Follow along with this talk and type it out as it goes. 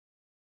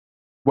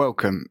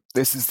Welcome.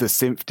 This is the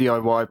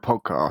SynthDIY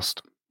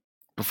podcast.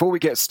 Before we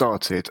get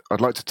started,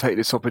 I'd like to take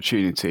this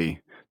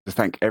opportunity to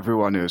thank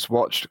everyone who has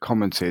watched,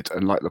 commented,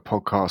 and liked the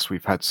podcast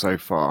we've had so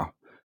far.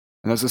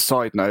 And as a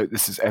side note,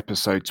 this is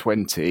episode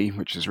 20,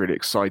 which is really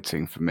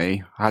exciting for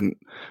me. I hadn't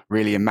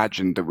really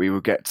imagined that we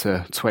would get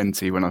to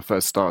 20 when I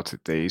first started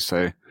these,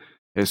 so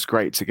it's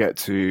great to get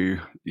to,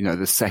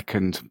 the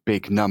second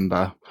big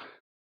number.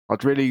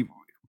 I'd really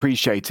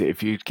appreciate it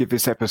if you'd give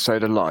this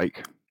episode a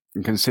like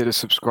and consider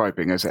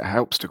subscribing as it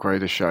helps to grow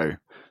the show.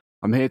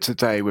 I'm here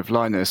today with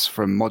Linus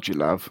from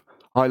Modulove.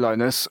 Hi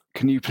Linus,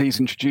 can you please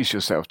introduce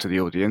yourself to the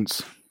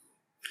audience?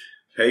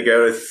 Hey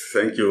Gareth,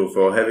 thank you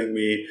for having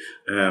me.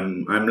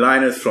 I'm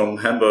Linus from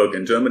Hamburg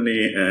in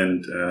Germany,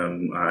 and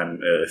I'm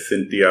a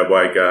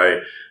SynthDIY guy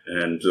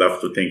and love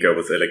to tinker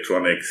with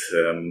electronics.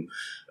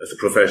 As a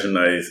profession,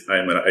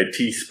 I'm an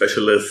IT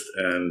specialist,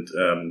 and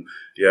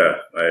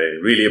I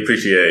really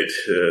appreciate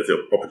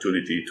the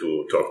opportunity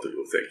to talk to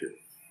you. Thank you.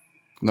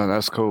 No,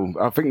 that's cool.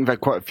 I think we've had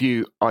quite a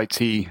few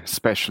IT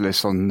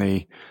specialists on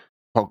the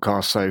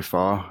podcast so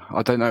far.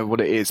 I don't know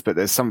what it is, but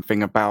there's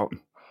something about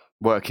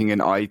working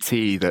in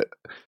IT that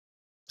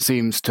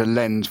seems to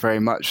lend very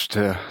much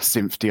to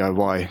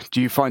SynthDIY. Do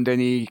you find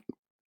any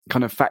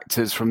kind of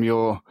factors from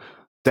your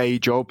day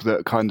job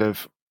that kind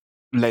of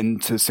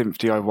lend to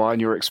SynthDIY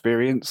in your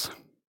experience?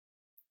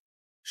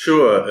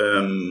 Sure.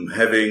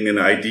 Having an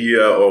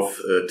idea of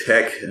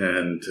tech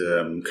and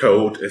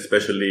code,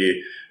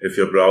 especially if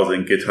you're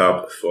browsing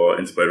GitHub for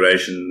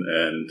inspiration,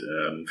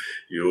 and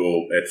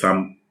you at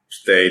some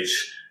stage,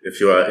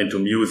 if you are into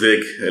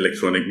music,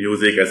 electronic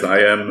music as I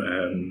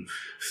am,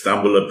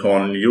 stumble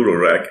upon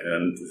Eurorack,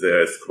 and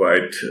there's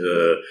quite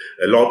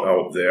a lot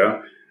out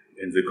there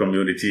in the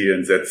community,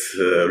 and that's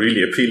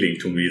really appealing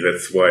to me.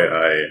 That's why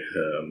I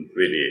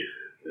really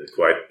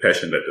quite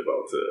passionate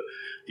about the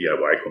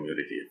DIY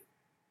community.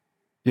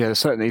 Yeah, there's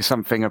certainly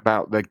something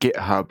about the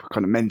GitHub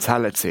kind of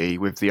mentality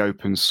with the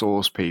open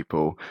source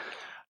people.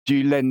 Do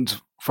you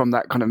lend from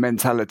that kind of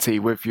mentality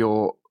with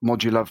your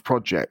Modulove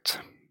project?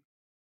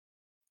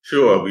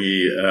 Sure.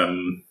 We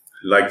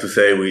like to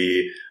say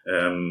we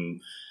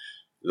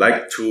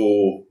like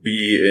to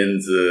be in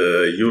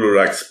the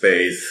Eurorack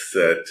space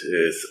that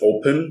is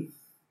open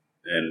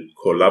and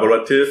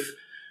collaborative.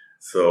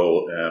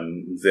 So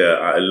there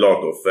are a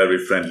lot of very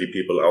friendly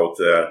people out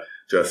there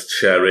just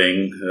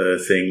sharing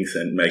things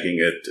and making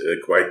it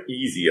quite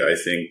easy, I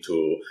think,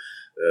 to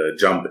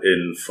jump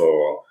in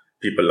for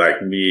people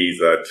like me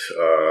that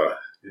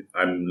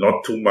I'm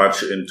not too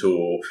much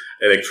into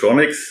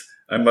electronics,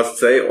 I must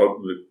say, or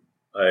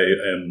I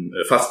am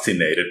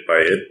fascinated by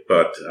it,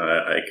 but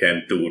I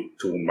can't do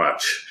too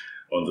much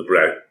on the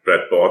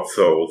breadboard.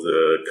 So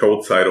the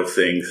code side of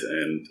things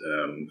and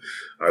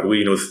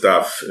Arduino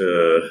stuff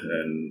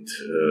and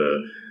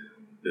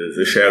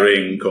the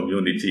sharing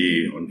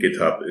community on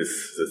GitHub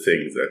is the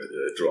thing that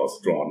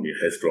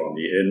has drawn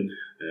me in,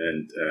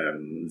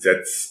 and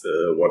that's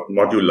what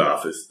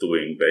Modulove is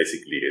doing.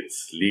 Basically,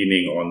 it's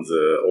leaning on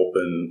the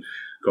open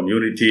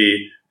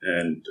community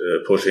and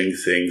pushing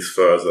things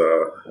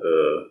further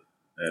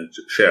and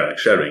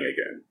sharing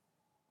again.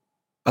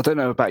 I don't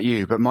know about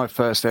you, but my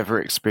first ever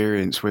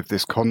experience with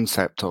this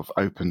concept of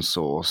open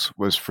source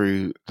was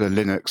through the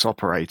Linux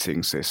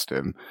operating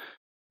system,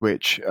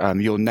 which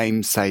your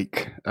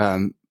namesake,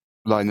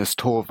 Linus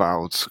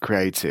Torvalds,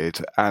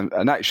 created.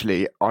 And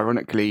actually,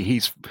 ironically,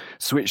 he's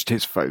switched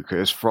his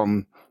focus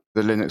from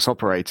the Linux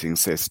operating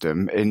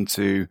system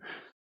into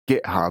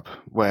GitHub,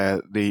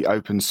 where the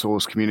open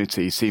source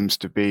community seems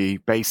to be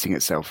basing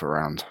itself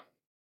around.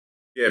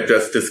 Yeah, I've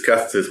just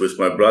discussed this with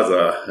my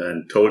brother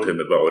and told him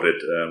about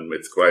it.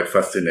 It's quite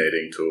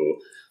fascinating to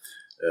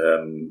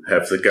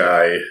have the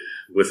guy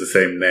with the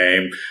same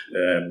name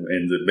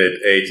in the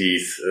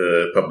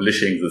mid-80s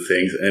publishing the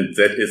things. And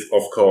that is,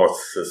 of course,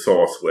 the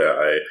source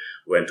where I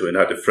went to and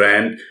had a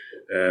friend.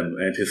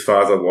 And his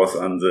father was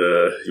on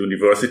the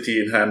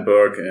university in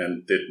Hamburg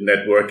and did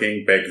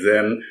networking back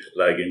then,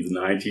 like in the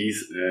 90s.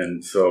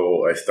 And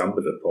so I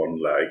stumbled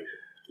upon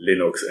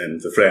Linux,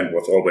 and the friend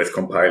was always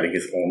compiling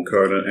his own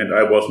kernel, and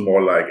I was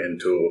more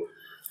into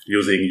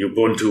using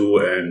Ubuntu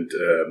and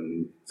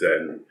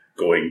then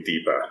going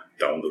deeper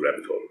down the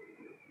rabbit hole.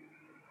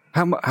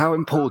 How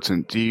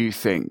important do you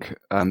think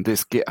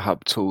this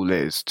GitHub tool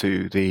is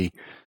to the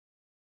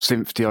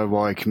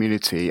SynthDIY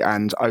community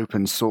and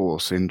open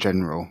source in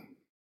general?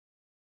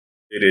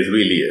 It is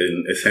really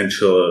an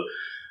essential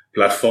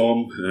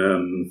platform.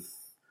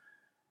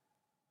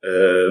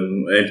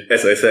 And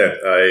as I said,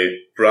 I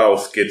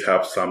browse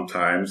GitHub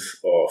sometimes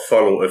or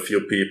follow a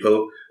few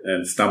people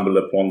and stumble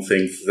upon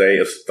things they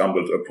have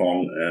stumbled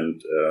upon.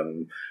 And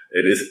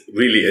it is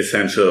really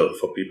essential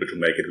for people to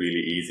make it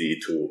really easy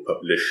to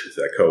publish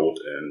their code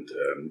and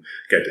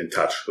get in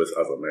touch with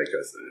other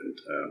makers.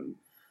 And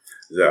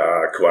there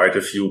are quite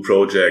a few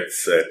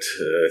projects that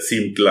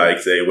seemed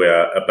like they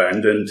were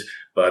abandoned,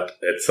 but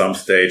at some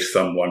stage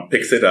someone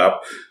picks it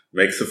up,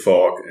 makes a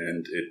fork,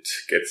 and it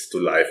gets to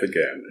life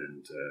again.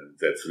 And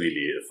that's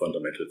really a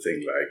fundamental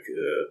thing.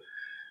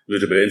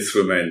 multiple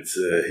instruments,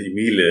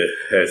 Emile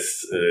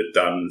has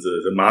done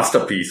the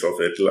masterpiece of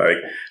it, like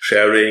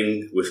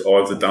sharing with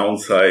all the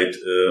downside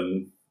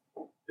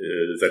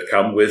that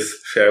come with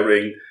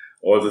sharing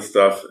all the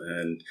stuff,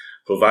 and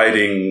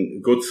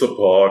providing good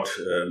support,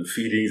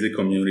 feeding the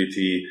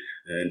community,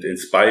 and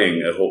inspiring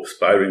the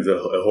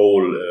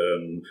whole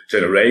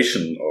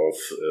generation of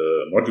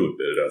module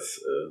builders.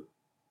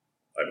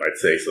 I might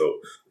say so.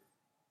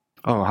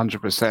 Oh,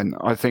 100%.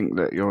 I think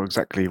that you're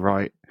exactly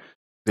right.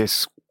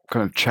 This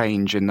kind of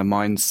change in the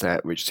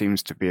mindset, which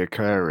seems to be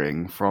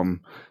occurring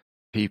from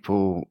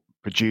people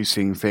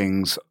producing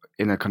things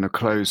in a kind of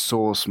closed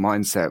source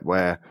mindset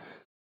where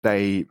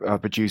they are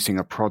producing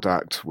a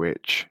product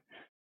which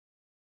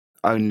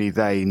only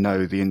they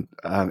know the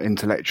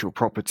intellectual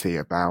property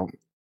about,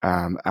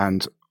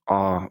 and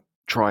are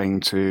trying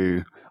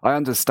to... I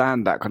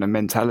understand that kind of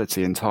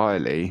mentality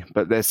entirely,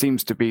 but there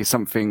seems to be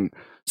something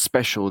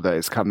special that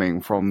is coming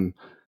from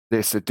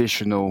this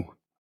additional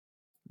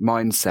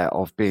mindset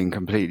of being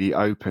completely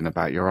open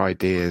about your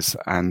ideas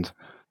and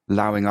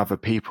allowing other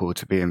people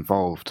to be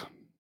involved.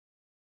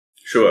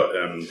 Sure.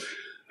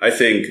 I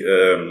think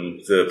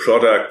the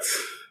products,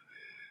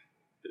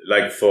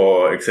 like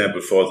for example,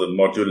 for the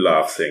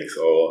Modulove things,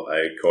 or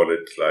I call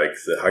it like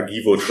the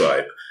Hagivo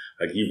tribe.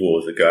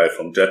 Hagivo is a guy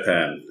from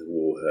Japan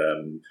who,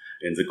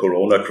 in the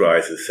Corona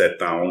crisis, sat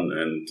down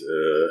and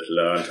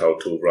learned how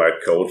to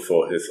write code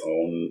for his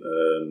own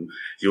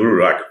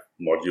Eurorack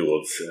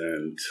modules,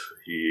 and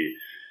he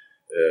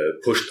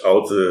pushed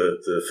out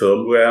the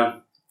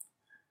firmware,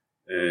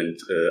 and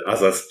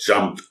others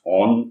jumped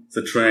on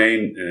the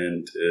train,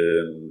 and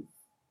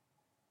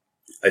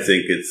I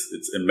think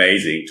it's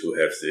amazing to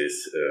have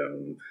this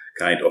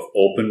kind of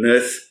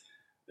openness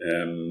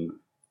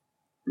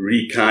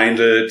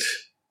rekindled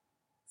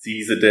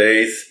these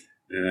days.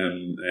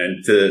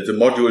 And the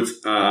modules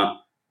are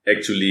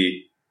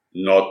actually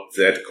not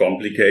that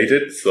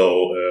complicated,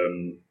 so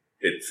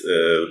it's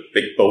a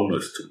big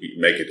bonus to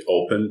make it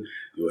open.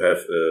 You have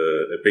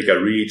a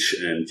bigger reach,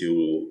 and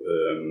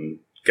you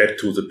get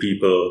to the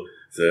people,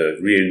 the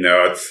real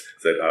nerds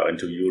that are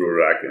into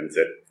Eurorack, and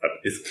that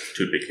is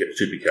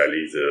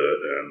typically the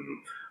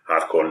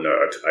hardcore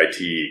nerd,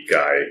 IT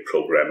guy,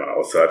 programmer,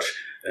 or such.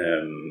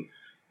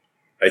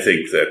 I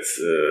think that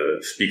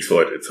speaks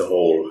for it. It's a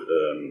whole...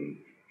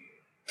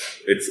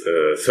 it's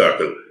a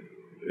circle.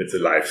 It's a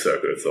life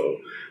circle, so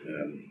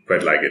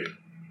quite like it.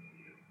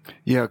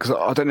 Yeah, because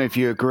I don't know if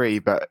you agree,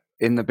 but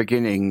in the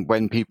beginning,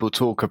 when people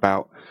talk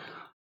about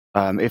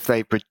if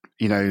they,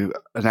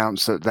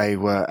 announce that they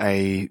were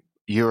a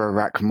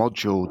Eurorack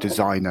module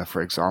designer,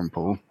 for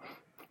example,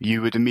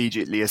 you would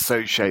immediately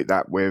associate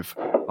that with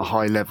a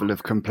high level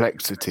of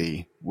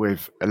complexity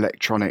with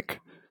electronic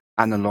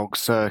analog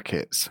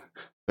circuits.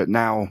 But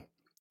now,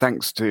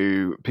 thanks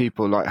to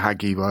people like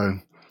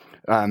Hagivo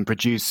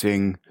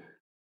producing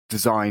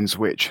designs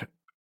which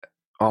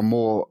are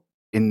more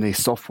in the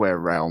software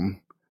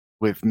realm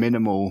with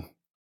minimal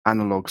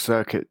analog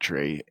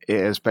circuitry, it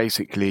has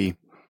basically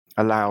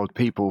allowed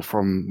people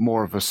from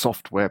more of a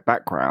software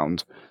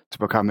background to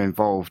become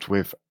involved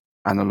with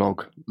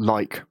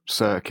analog-like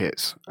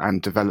circuits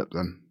and develop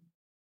them.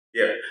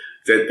 Yeah,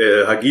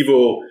 that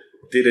Hagivo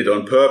did it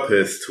on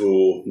purpose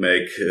to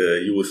make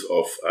use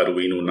of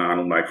Arduino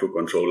Nano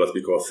microcontrollers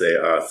because they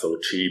are so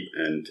cheap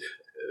and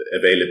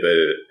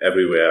available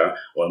everywhere.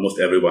 Almost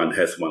everyone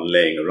has one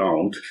laying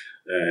around,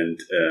 and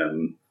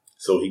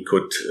so he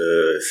could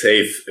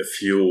save a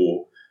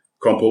few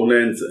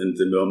components, and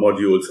the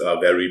modules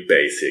are very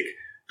basic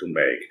to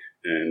make.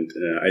 And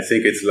I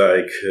think it's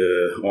like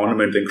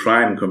Ornament and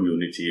Crime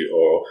community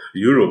or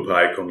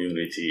EuroPie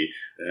community.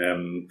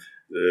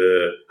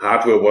 The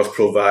hardware was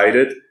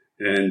provided,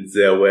 and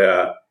there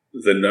were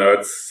the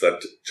nerds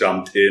that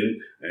jumped in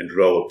and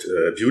wrote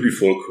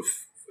beautiful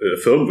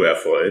firmware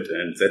for it,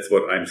 and that's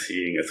what I'm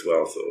seeing as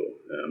well. So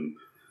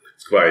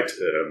it's quite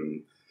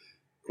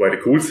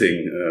a cool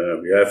thing.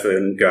 We have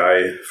a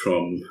guy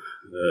from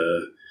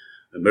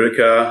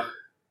America,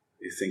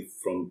 I think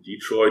from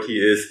Detroit he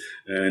is,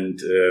 and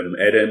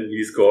Adam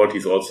he's called.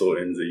 He's also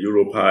in the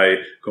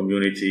EuroPie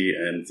community,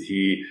 and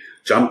he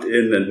jumped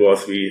in and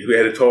we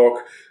had a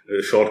talk,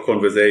 a short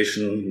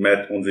conversation,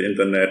 met on the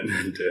internet,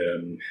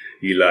 and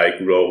he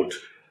wrote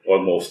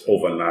almost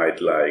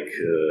overnight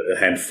a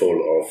handful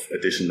of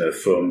additional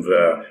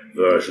firmware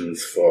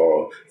versions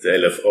for the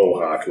LFO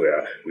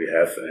hardware we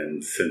have,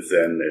 and since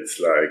then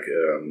it's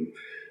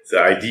the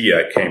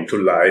idea came to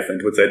life, and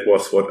that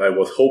was what I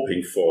was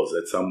hoping for,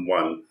 that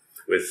someone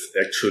with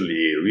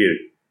actually real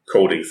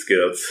coding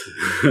skills,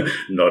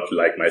 not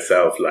like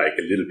myself, like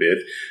a little bit,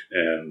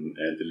 and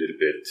a little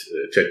bit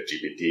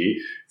ChatGPT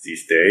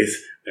these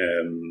days,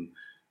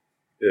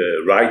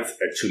 writes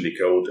actually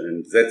code,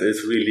 and that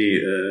is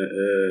really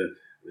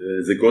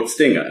the good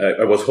thing.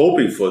 I was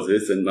hoping for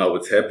this, and now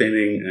it's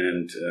happening,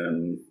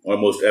 and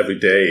almost every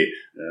day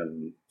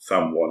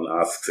someone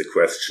asks a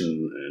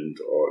question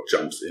or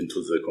jumps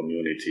into the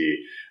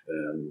community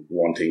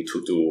wanting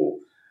to do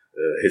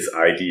his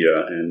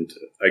idea, and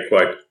I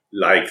quite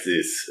like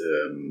this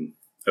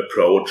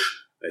approach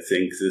I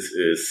think this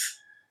is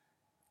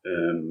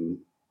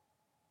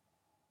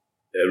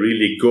a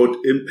really good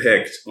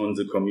impact on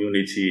the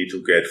community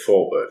to get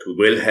forward. We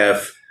will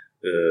have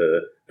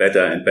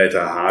better and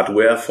better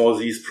hardware for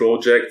these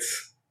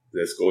projects.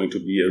 There's going to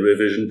be a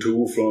revision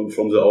too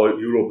from the old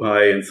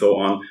EuroPi and so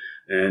on.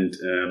 And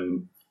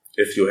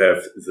if you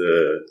have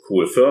the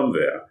cool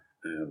firmware,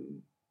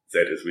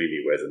 that is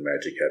really where the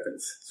magic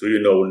happens. So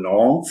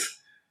Norns?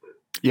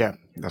 Yeah,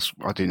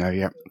 I do know,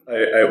 yeah.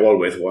 I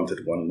always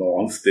wanted one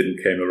Norns,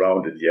 didn't came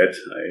around it yet.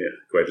 I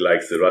quite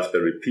like the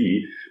Raspberry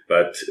Pi,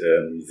 but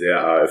there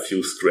are a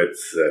few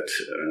scripts that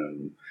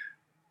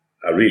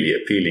are really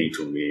appealing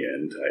to me,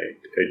 and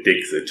I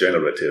dig the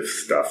generative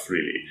stuff,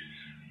 really.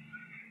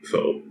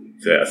 So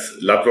there's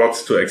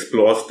lots to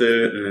explore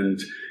still, and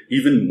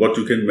even what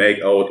you can make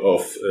out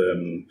of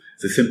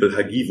the simple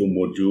Hagivo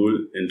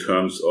module in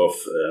terms of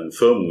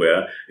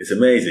firmware is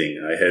amazing.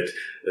 I had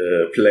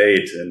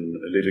played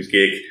in a little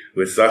gig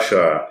with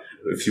Sasha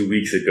a few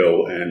weeks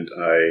ago, and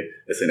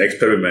as an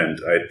experiment,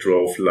 I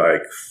drove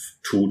like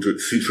 2 to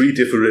 3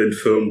 different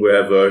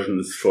firmware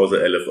versions for the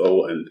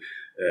LFO and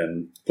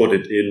put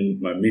it in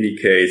my mini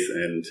case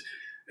and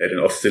had an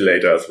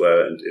oscillator as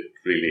well, and it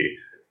really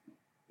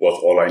was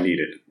all I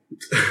needed.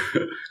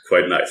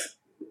 Quite nice.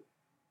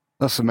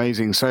 That's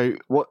amazing. So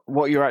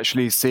what you're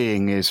actually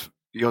seeing is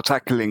you're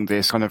tackling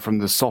this kind of from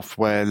the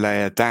software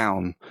layer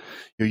down.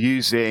 You're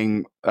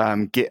using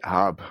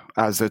GitHub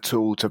as a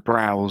tool to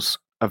browse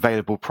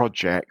available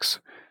projects,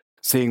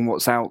 seeing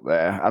what's out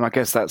there. And I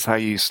guess that's how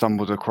you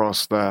stumbled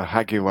across the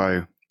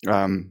Hagivo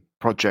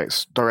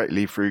projects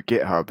directly through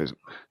GitHub. Is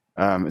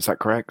that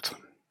correct?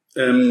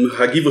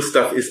 Hagivo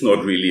stuff is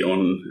not really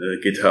on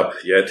GitHub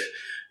yet.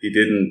 He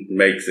didn't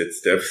make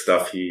that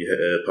stuff. He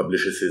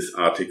publishes his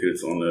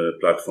articles on a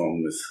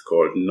platform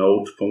called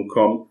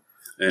node.com,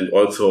 and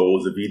also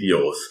the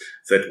videos.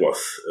 That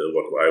was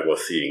what I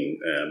was seeing.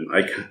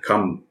 I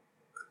come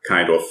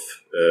kind of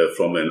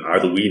from an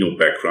Arduino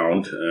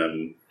background.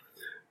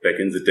 Back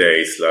in the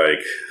days,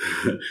 like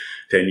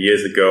 10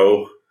 years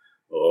ago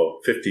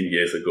or 15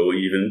 years ago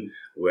even,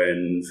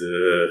 when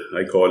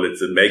I call it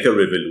the maker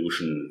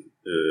revolution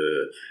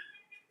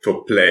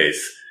took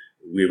place.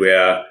 We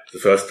were the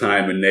first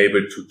time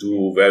enabled to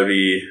do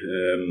the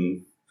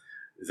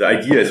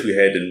ideas we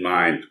had in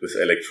mind with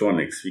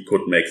electronics, we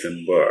could make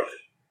them work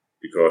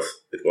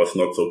because it was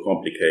not so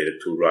complicated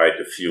to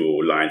write a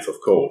few lines of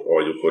code,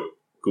 or you could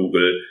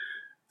Google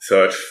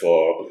search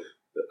for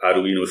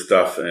Arduino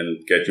stuff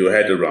and get your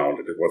head around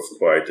it. It was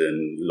quite a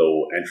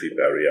low entry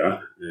barrier.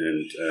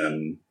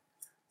 And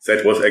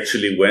that was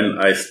actually when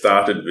I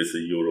started with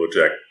the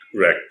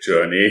Eurorack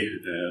journey.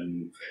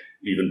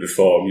 Even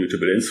before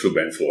Mutable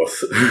Instruments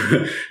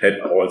had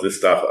all the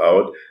stuff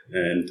out,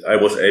 and I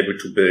was able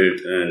to build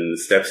a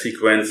step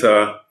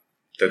sequencer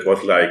that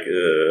was like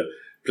a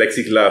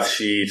plexiglass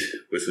sheet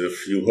with a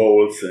few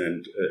holes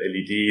and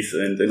LEDs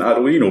and an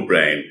Arduino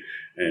brain.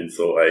 And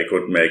so I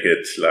could make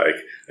it like,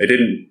 I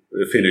didn't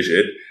finish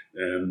it.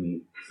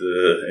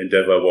 The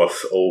endeavor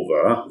was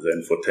over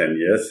then for 10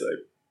 years. I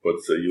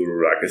put the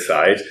Eurorack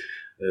aside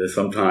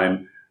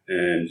sometime.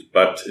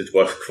 But it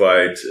was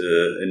quite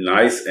a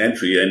nice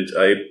entry, and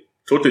I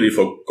totally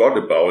forgot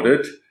about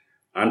it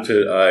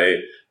until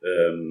I,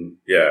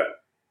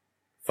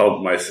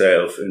 found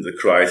myself in the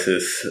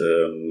crisis,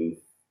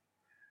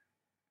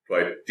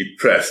 quite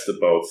depressed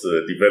about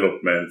the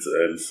development,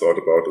 and thought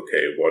about,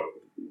 okay,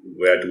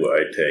 where do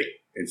I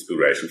take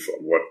inspiration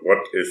from?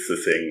 What is the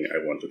thing I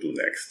want to do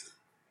next?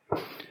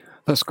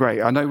 That's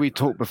great. I know we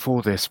talked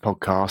before this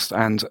podcast,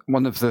 and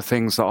one of the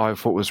things that I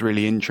thought was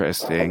really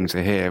interesting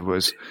to hear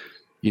was,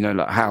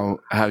 like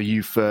how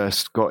you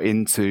first got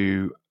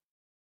into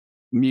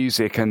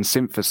music and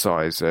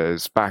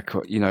synthesizers back,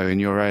 in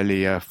your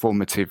earlier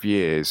formative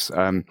years.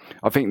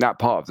 I think that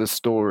part of the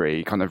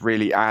story kind of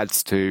really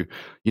adds to,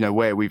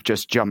 where we've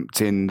just jumped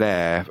in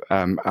there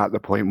at the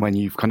point when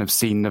you've kind of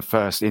seen the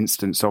first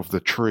instance of the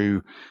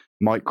true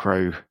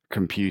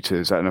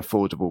microcomputers at an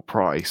affordable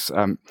price.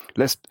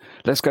 Let's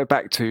go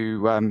back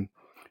to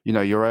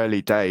your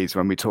early days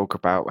when we talk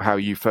about how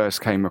you first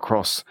came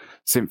across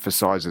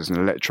synthesizers and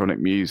electronic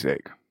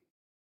music.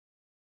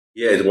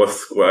 Yeah, it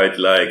was quite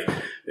like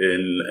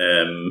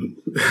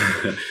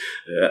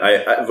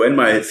when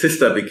my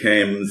sister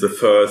became the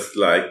first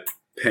like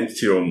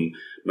Pentium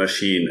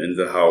machine in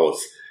the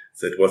house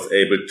that was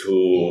able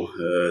to,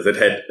 that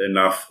had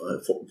enough,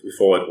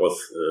 before it was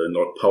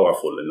not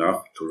powerful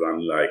enough to run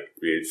like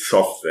real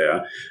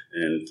software.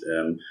 And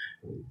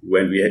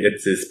when we had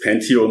this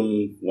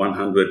Pentium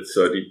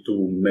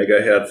 132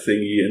 megahertz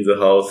thingy in the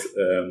house,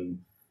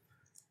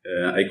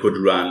 I could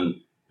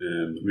run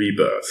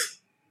Rebirth.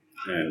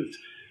 And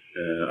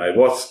I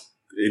was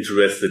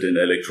interested in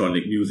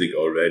electronic music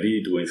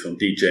already, doing some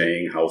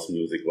DJing. House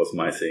music was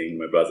my thing.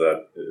 My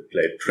brother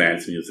played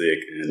trance music,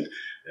 and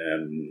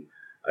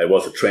I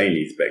was a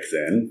trainee back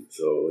then,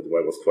 so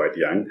I was quite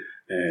young.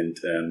 And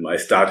I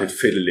started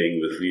fiddling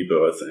with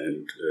Rebirth,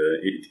 and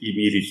it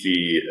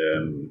immediately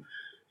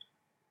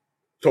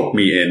took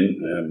me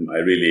in. I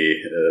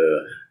really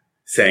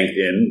sank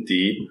in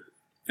deep.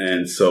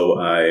 And so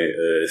I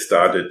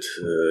started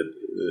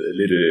a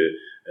little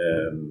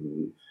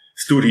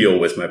studio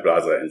with my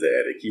brother in the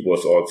attic. He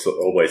was also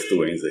always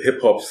doing the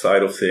hip hop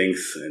side of things,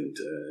 and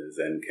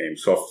then came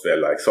software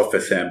like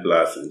software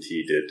samplers, and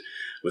he did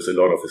with a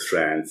lot of his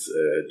friends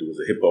do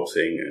the hip hop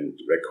thing and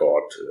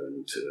record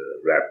and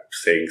rap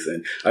things.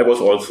 And I was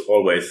also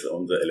always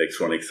on the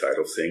electronic side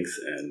of things,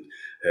 and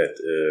had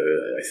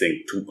I think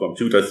 2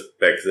 computers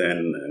back then,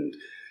 and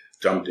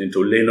jumped into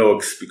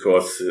Linux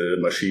because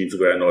machines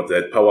were not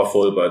that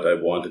powerful, but I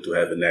wanted to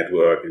have a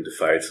network and a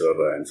file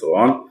server and so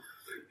on.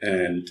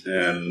 And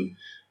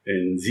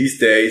in these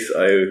days,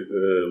 I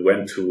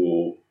went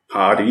to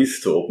parties,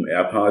 to open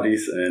air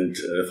parties, and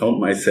found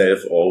myself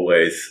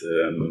always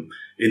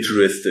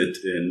interested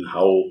in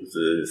how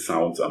the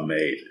sounds are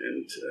made.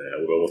 And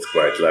I was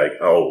quite like,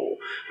 oh,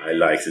 I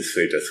like this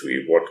filter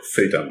suite. What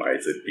filter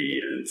might it be?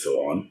 And so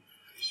on.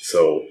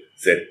 So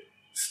that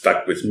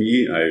stuck with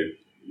me. I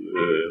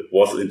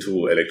was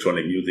into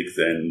electronic music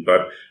then,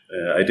 but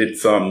I did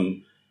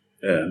some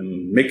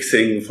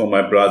mixing for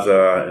my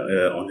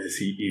brother on his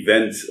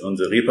events on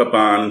the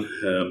Reeperbahn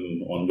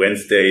on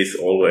Wednesdays.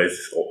 Always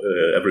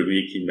every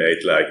week he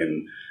made like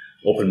an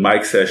open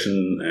mic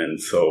session, and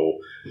so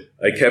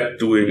I kept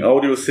doing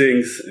audio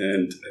things,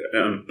 and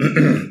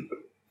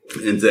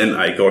and then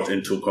I got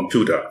into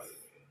computer.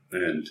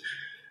 And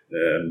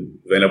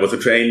when I was a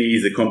trainee,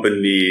 the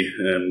company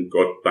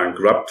got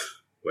bankrupt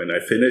when I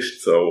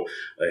finished, so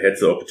I had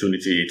the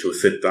opportunity to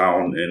sit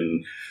down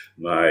in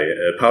my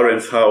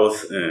parents'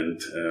 house,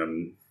 and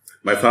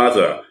my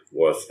father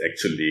was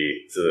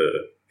actually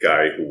the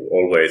guy who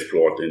always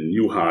brought in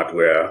new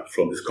hardware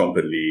from his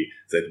company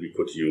that we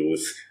could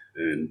use,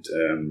 and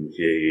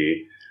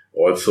he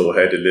also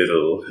had a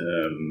little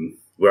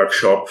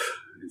workshop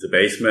in the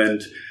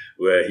basement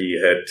where he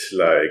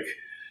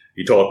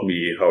taught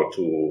me how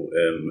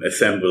to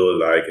assemble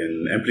like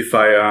an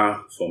amplifier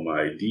for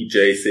my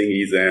DJ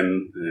thingy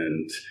then,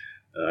 and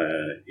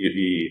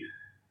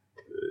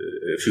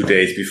a few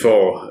years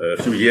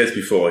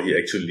before, he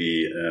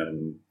actually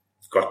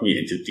got me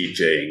into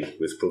DJing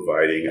with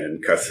providing a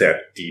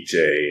cassette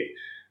DJ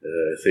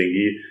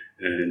thingy,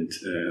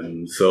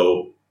 and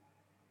so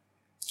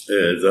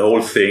the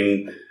whole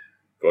thing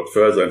got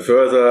further and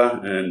further,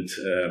 and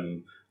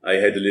I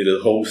had a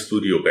little home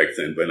studio back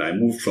then when I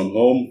moved from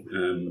home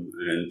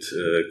and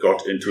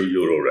got into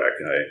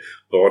Eurorack. I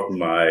bought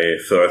my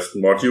first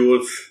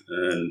modules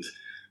and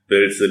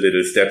built a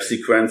little step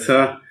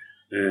sequencer.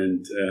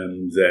 And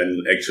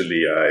then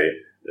actually I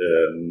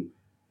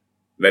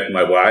met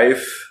my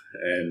wife,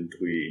 and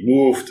we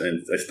moved,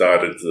 and I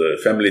started the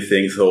family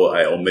thing. So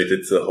I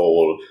omitted the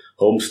whole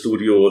home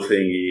studio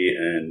thingy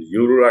and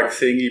Eurorack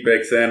thingy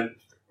back then,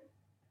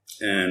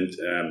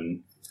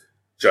 and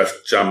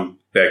just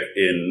jumped back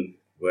in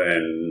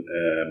when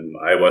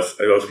I was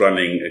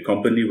running a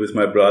company with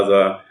my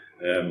brother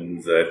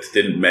that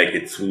didn't make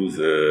it through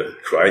the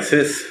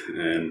crisis,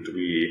 and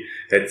we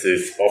had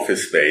this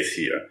office space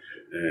here.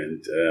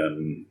 And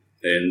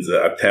in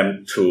the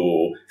attempt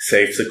to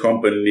save the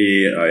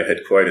company, I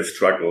had quite a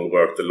struggle,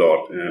 worked a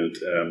lot, and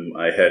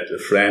I had a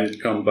friend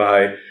come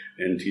by,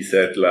 and he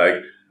said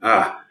like,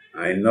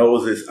 I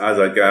know this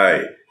other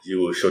guy,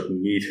 you should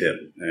meet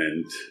him.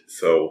 And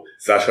so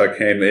Sasha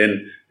came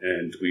in,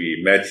 and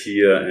we met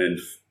here and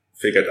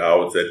figured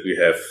out that we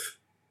have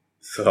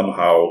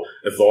somehow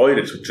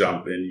avoided to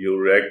jump in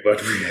Eurorack,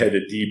 but we had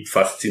a deep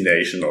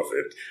fascination of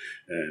it.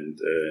 And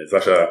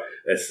Sasha,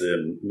 as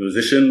a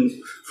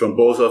musician from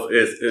both of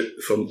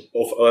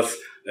us,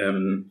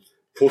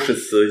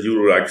 pushes the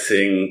Eurorack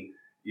thing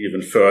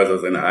even further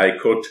than I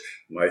could.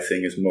 My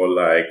thing is more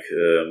like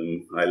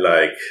I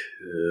like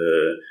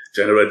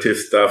generative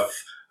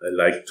stuff. I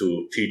like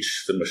to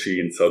teach the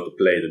machines how to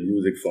play the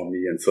music for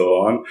me and so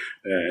on.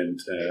 And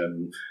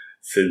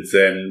since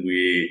then,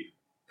 we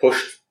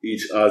pushed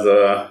each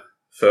other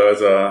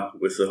further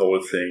with the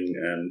whole thing.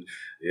 And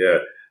yeah,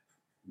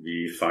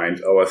 we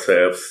find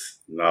ourselves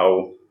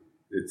now.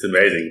 It's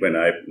amazing when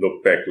I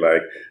look back,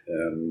 like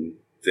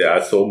there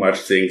are so much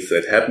things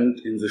that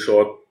happened in the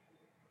short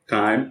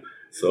time,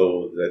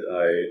 so that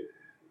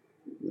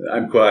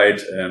I'm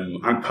quite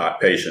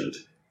impatient.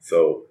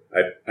 So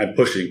I'm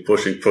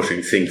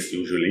pushing things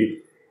usually,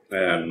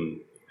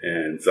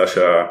 and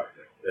Sasha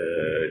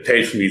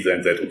tells me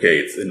then that okay,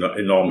 it's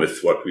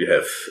enormous what we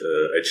have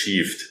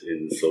achieved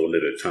in so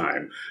little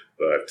time.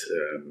 But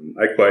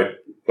I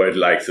quite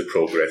like the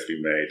progress we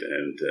made,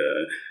 and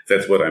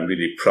that's what I'm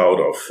really proud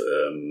of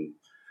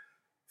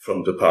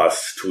from the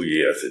past 2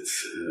 years.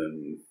 It's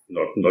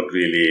not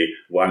really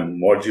one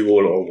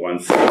module or one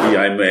CD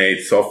I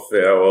made,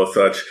 software or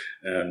such.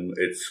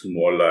 It's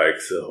more like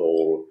the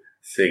whole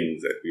thing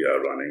that we are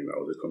running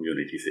now, the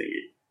community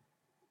thingy.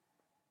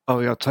 Oh,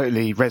 yeah, I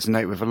totally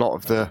resonate with a lot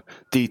of the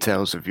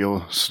details of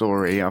your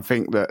story. I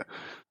think that,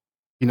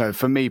 you know,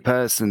 for me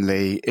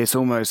personally, it's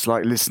almost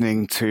like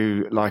listening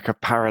to like a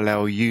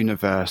parallel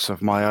universe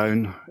of my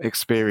own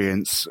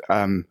experience,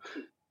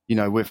 you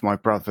know, with my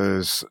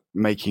brothers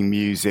making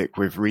music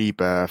with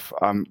Rebirth.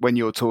 When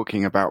you're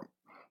talking about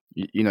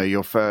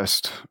your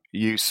first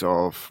use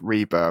of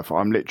reverb,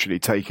 I'm literally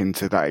taken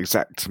to that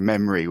exact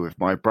memory with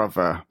my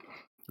brother.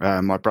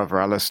 My brother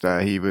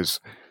Alistair, he was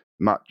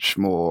much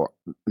more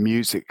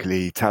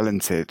musically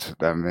talented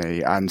than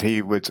me, and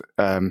he would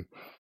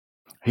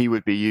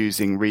be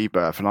using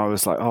reverb, and I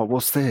was like, "Oh,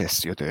 what's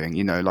this you're doing?"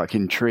 Like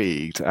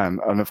intrigued.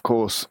 And of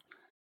course,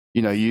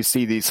 you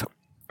see these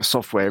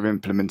software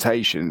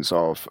implementations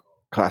of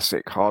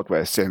classic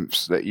hardware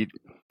synths that you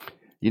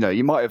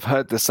might have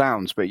heard the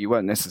sounds, but you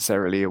weren't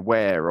necessarily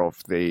aware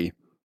of the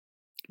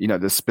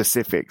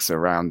specifics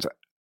around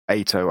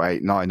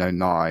 808,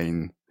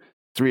 909,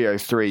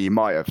 303 you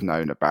might have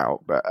known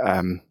about. But,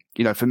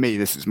 for me,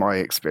 this is my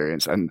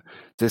experience. And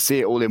to see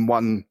it all in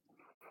one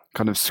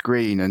kind of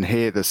screen and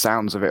hear the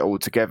sounds of it all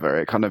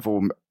together,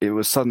 it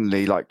was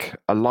suddenly like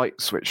a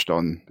light switched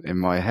on in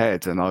my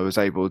head, and I was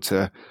able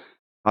to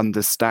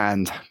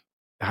understand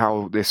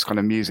how this kind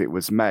of music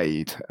was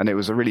made. And it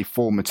was a really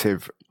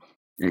formative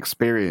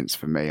experience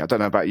for me. I don't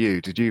know about you.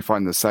 Did you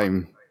find the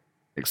same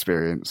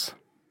experience?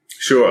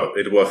 Sure,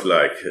 it was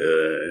like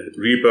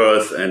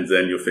rebirth, and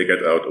then you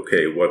figured out,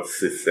 okay, what's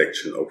this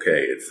section?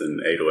 Okay, it's an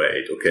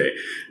 808, okay.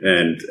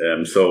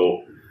 And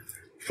so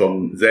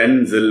from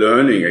then the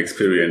learning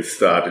experience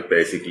started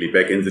basically.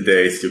 Back in the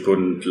days, you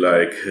couldn't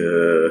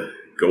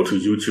go to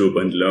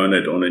YouTube and learn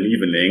it on an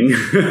evening.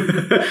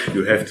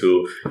 You had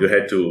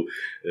to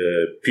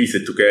piece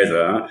it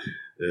together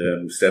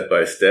step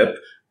by step.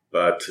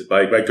 But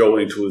by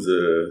going to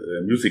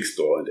the music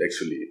store and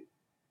actually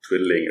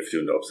twiddling a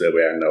few knobs, there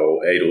were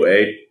no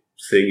 808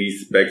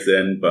 thingies back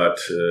then, but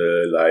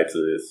like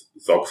the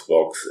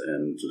Soxbox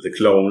and the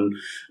clone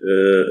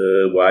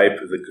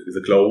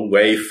the clone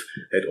wave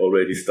had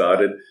already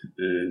started,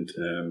 and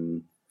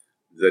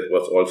that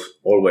was also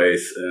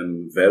always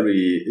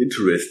very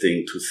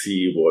interesting to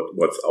see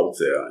what's out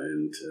there.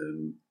 And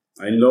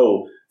I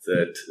know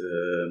that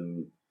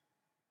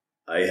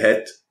I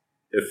had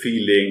a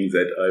feeling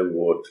that I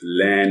would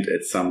land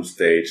at some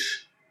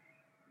stage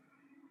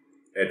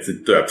at the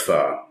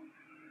Dörpfer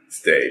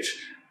stage,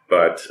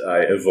 but I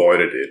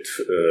avoided it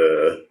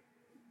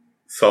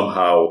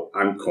somehow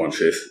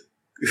unconscious,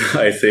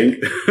 I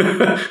think.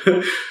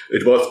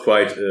 It was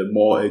quite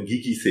more a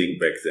geeky thing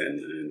back then,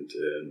 and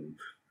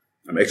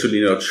I'm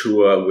actually not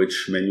sure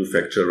which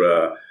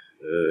manufacturer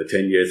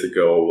 10 years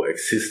ago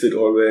existed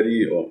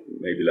already, or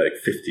maybe like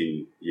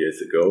 15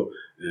 years ago,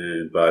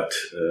 but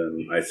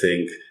I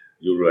think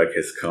Eurorack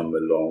has come a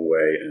long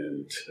way,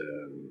 and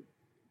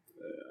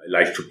I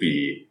like to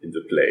be in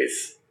the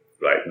place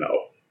right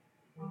now.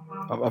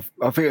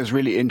 I think it's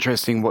really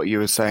interesting what you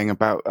were saying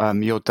about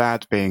your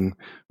dad being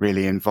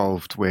really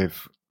involved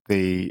with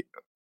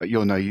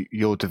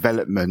your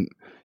development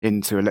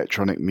into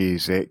electronic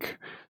music.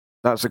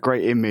 That's a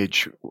great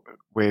image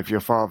with your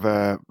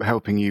father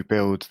helping you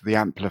build the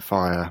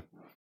amplifier.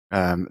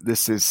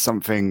 This is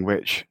something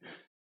which,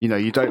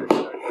 you don't,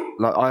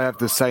 like, I have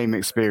the same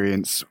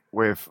experience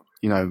with,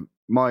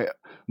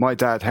 my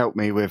dad helped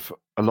me with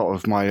a lot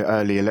of my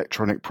early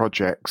electronic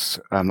projects,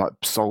 like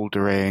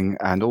soldering,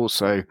 and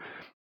also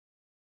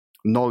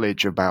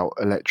knowledge about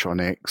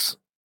electronics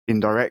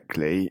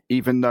indirectly,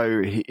 even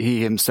though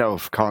he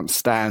himself can't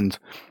stand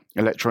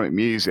electronic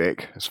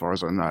music, as far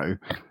as I know.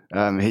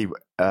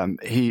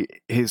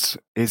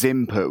 His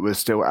input was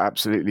still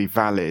absolutely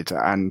valid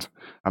and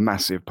a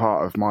massive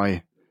part of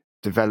my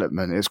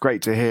development. It's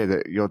great to hear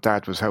that your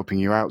dad was helping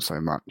you out so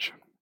much.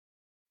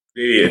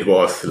 It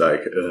was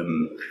like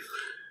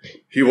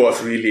he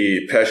was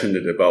really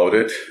passionate about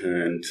it,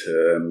 and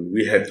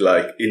we had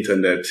like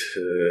internet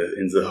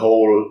in the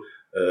whole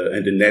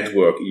and a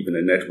network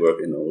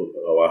in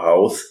our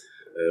house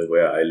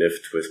where I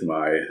lived with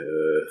my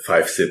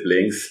 5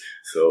 siblings.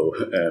 So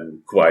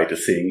quite a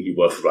thing he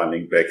was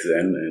running back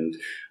then, and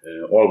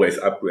always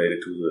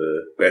upgraded to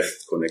the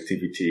best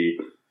connectivity,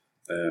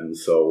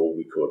 so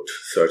we could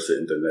search the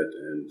internet.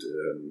 And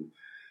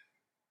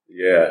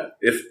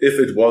if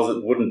it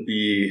wouldn't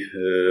be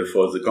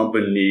for the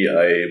company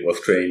I was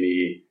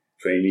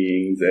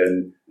training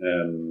then,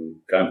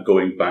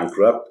 going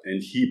bankrupt,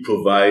 and he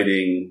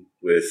providing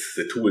with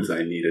the tools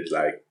I needed,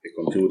 like a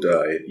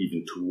computer,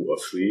 even 2 or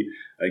 3,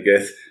 I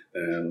guess,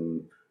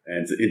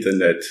 and the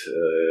internet,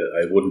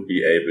 I wouldn't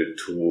be able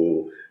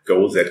to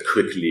go that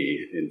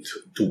quickly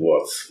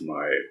towards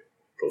my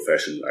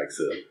profession, like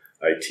the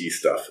IT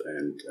stuff.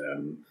 And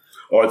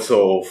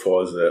also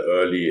for the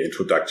early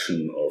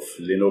introduction of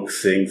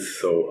Linux things,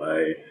 so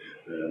I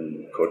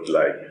could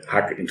like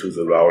hack into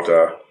the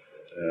router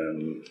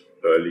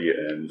early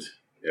and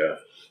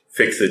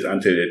fix it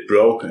until it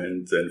broke,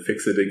 and then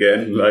fix it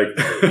again. Like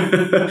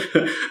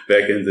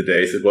back in the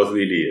days, it was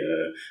really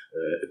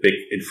a big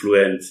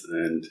influence,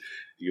 and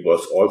he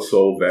was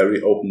also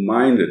very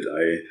open-minded.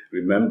 I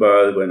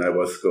remember when I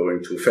was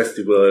going to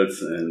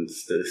festivals and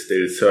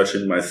still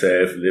searching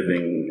myself,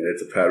 living at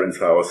the parents'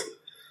 house.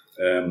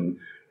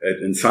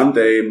 And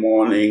Sunday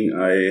morning,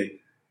 I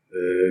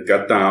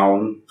got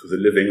down to the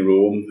living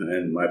room,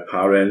 and my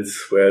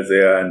parents were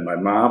there, and my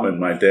mom and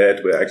my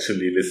dad were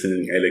actually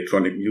listening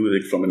electronic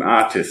music from an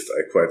artist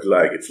I quite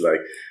like. It's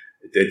like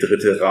Der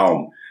dritte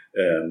Raum.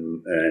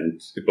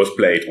 And it was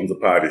played on the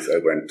parties I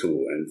went to,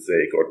 and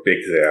they got big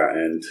there,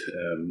 and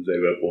they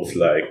were both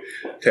like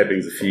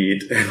tapping the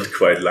feet and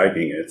quite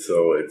liking it.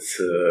 So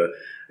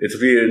it's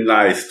really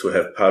nice to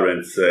have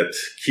parents that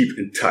keep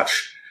in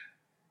touch.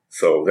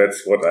 So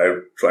that's what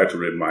I try to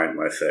remind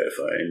myself.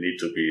 I need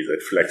to be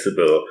that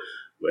flexible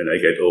when I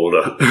get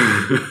older.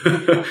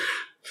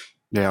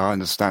 Yeah, I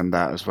understand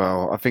that as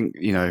well. I think,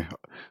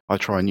 I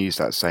try and use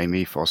that same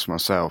ethos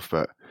myself,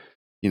 but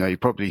you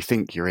probably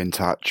think you're in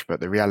touch, but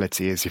the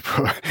reality is you're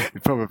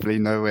probably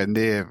nowhere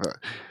near, but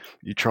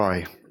you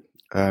try.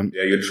 Yeah,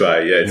 you try.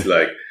 Yeah, it's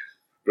like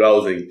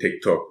browsing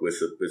TikTok with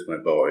my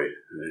boy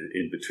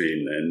in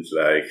between, and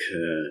like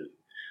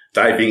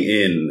diving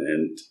in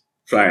and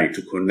trying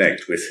to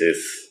connect with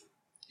his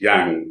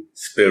young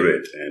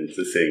spirit and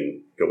the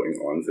thing going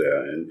on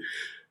there.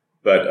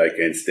 But I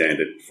can't stand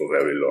it for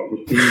very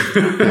long.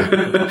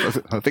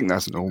 I think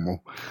that's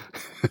normal.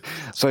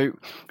 So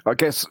I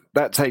guess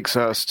that takes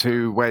us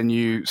to when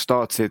you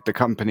started the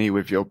company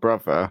with your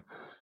brother.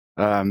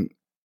 How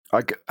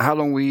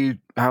long were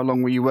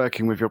you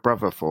working with your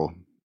brother for?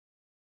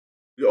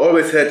 We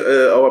always had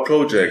our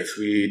projects.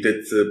 We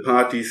did the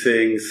party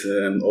things,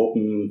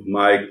 open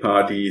mic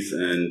parties,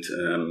 and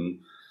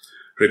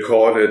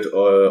recorded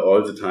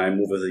all the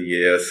time over the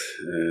years.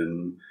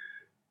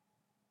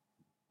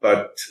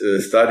 But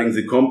starting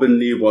the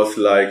company was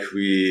like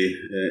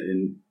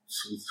in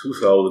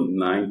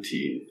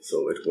 2019,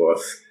 so it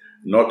was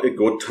not a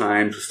good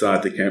time to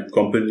start the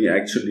company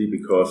actually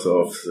because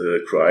of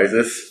the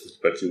crisis,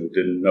 but you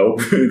didn't know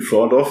in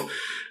front of.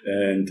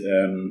 And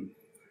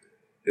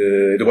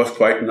it was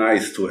quite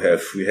nice to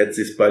have. We had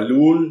this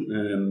balloon,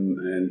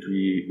 and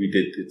we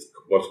did it.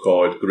 What's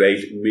called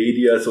Great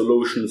Media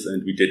Solutions,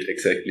 and we did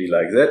exactly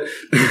like that.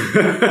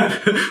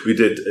 we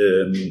did.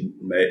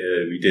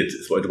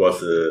 So it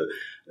was a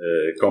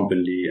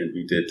company, and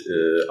we did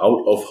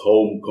out of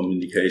home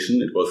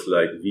communication. It was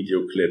like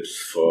video clips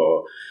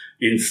for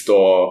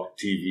in-store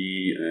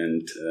TV,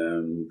 and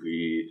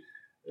we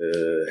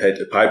had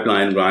a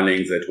pipeline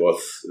running that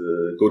was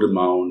a good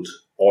amount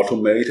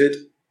automated.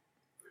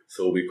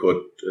 So we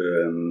could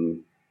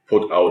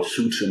put out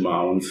huge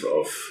amounts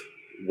of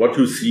what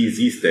you see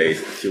these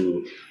days. If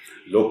you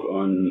look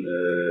on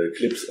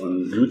clips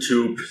on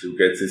YouTube, you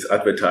get this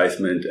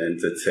advertisement and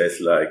that says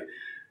like,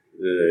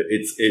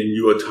 it's in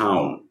your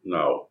town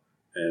now.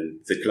 And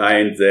the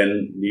client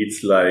then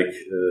needs like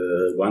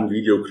one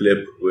video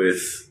clip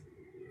with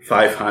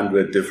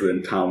 500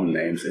 different town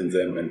names in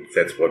them, and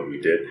that's what we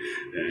did.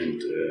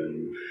 And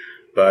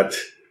but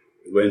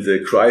when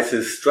the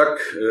crisis struck,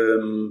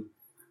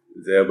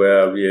 there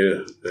were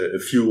a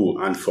few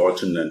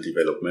unfortunate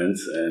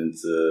developments, and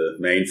the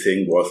main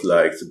thing was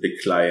like the big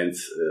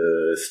clients'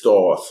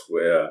 stores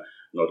were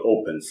not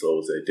open,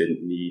 so they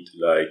didn't need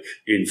like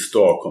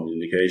in-store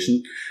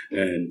communication,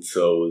 and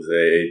so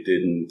they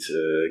didn't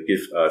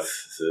give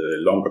us the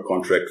longer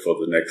contract for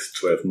the next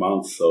 12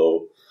 months.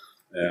 So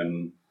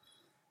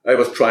I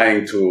was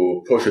trying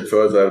to push it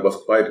further. It was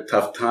quite a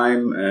tough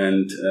time,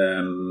 and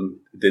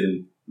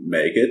didn't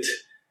make it.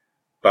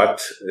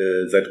 But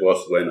that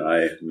was when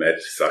I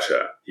met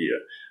Sasha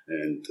here,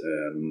 and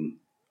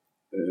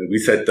we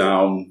sat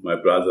down, my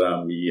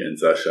brother, me, and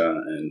Sasha,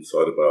 and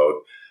thought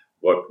about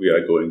what we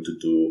are going to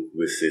do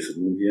with this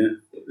room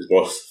here. It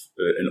was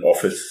an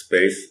office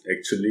space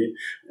actually,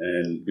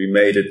 and we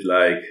made it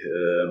like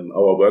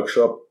our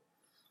workshop,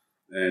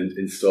 and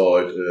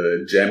installed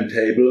a jam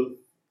table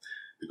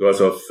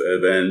because of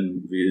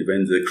when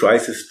the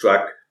crisis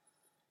struck.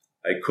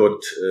 I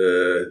could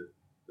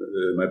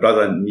my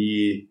brother and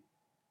me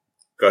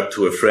got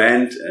to a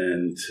friend,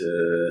 and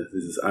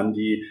this is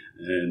Andy,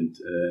 and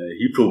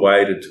he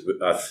provided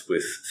us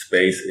with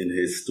space in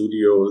his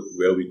studio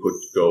where we could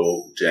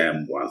go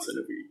jam once in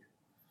a week.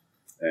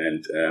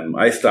 And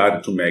I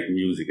started to make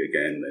music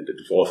again, and it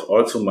was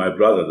also my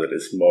brother that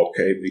is more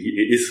capable.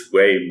 He is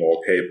way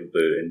more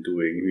capable in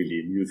doing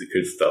really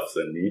musical stuff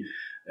than me.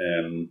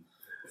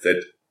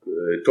 That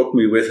took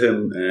me with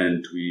him,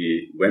 and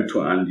we went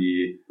to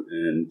Andy,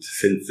 and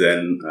since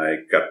then I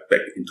got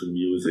back into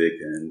music,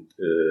 and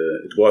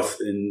it was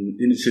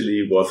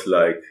initially was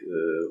like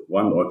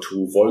one or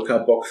two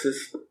Volca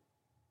boxes,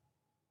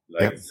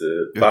 like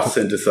the bass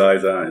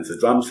synthesizer and the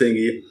drum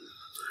thingy,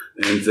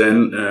 and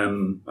then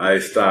I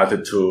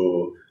started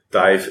to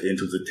dive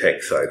into the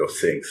tech side of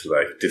things,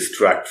 like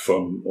distract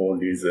from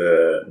only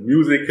the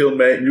music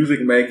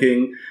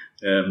making,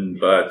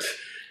 but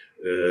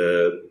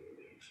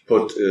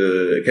put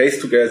a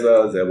case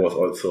together. There was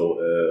also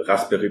a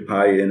Raspberry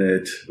Pi in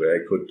it where I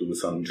could do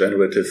some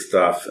generative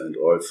stuff, and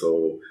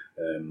also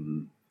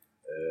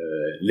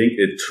link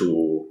it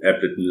to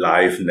Ableton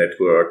Live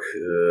network,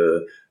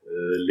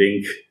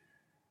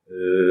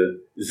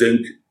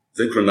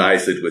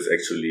 synchronize it with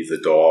actually the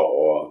DAW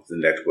or the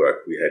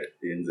network we had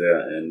in there.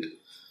 And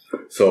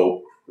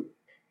so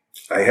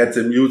I had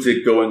the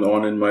music going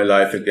on in my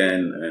life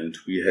again, and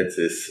we had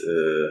this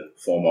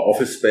former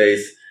office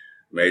space,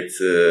 made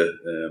the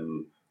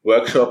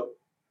workshop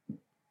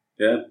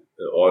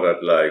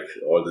ordered like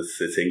all the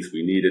things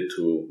we needed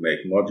to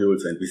make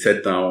modules, and we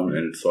sat down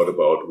and thought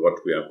about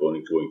what we are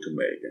going to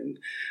make. And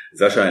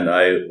Sasha and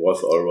I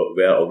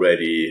were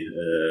already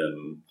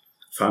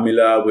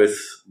familiar with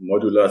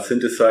modular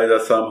synthesizer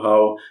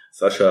somehow.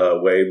 Sasha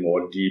way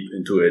more deep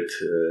into it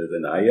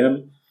than I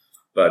am,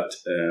 but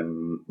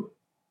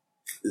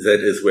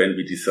that is when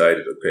we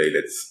decided, okay,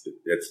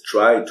 let's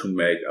try to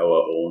make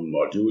our own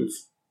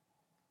modules.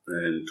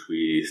 And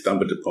we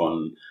stumbled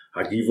upon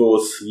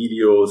Hagivo's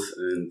videos,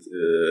 and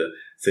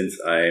since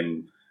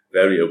I'm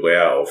very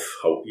aware of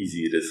how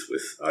easy it is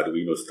with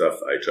Arduino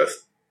stuff, I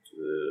just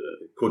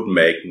could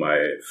make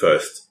my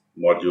first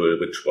module,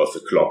 which was a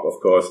clock, of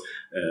course,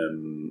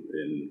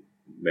 in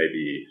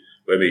maybe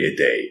a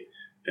day.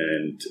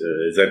 And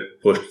that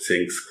pushed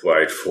things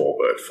quite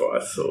forward for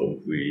us. So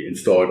we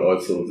installed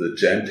also the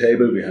jam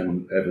table. We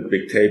have a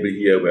big table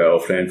here where our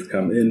friends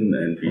come in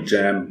and we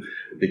jam,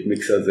 a big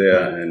mixer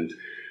there, and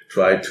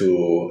try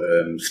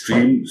to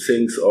stream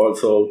things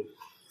also.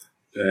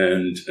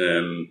 And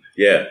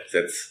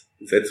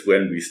that's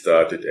when we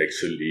started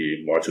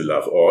actually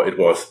Modulove, or it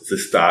was the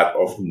start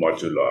of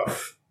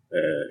Modulove.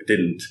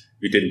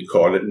 We didn't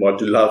call it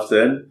Modulove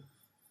then.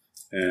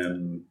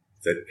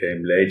 That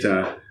came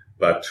later.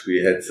 But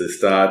we had the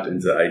start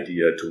and the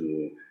idea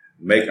to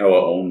make our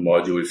own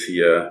modules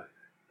here.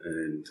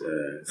 And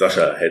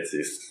Sasha had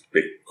this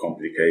big,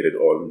 complicated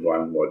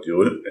all-in-one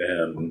module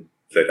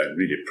that I'm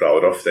really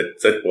proud of.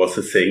 That was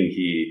the thing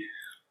he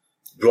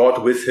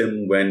brought with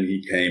him when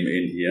he came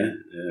in here.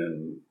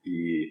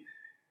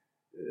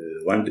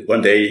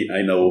 One day,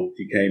 I know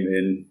he came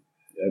in,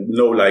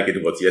 like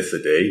it was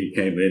yesterday. He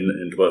came in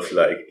and was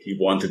like he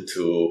wanted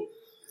to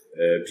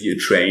be a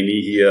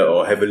trainee here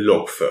or have a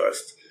look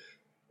first.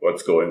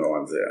 What's going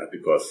on there,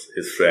 because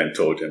his friend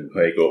told him,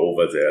 hey, go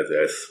over there,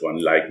 there's one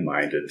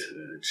like-minded,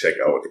 check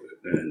out.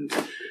 And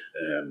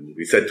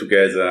we sat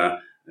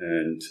together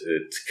and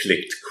it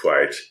clicked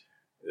quite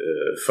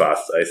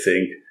fast, I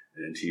think.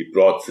 And he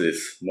brought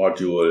this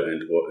module,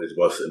 and it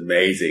was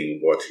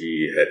amazing what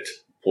he had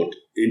put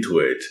into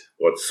it,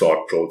 what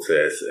thought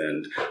process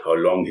and how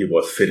long he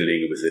was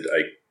fiddling with it.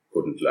 I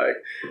couldn't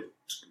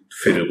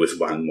fiddle with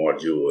one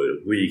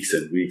module weeks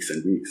and weeks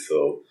and weeks.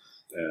 So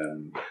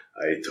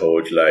I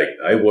told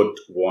I would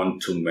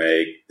want to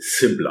make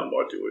simpler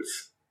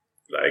modules,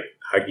 like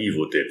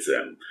Hagivo did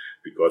them,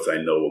 because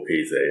I know,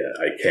 okay,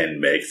 I can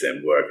make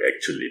them work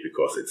actually,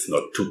 because it's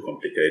not too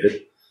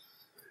complicated.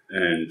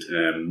 And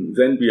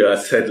then we are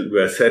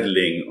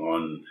settling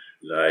on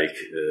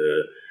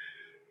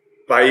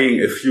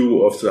buying a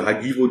few of the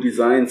Hagivo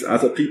designs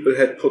other people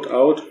had put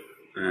out,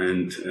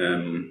 and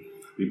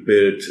we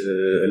built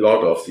a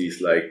lot of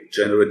these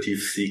generative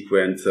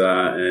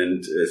sequencer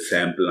and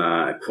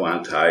sampler,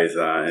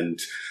 quantizer, and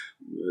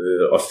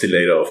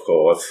oscillator, of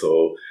course.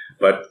 So,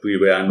 but we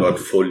were not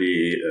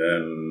fully,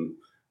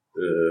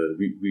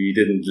 we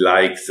didn't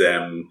like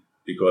them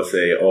because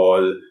they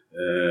all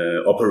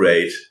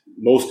operate,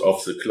 most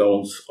of the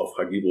clones of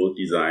Hagivo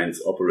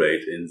designs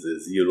operate in the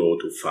 0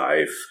 to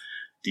 5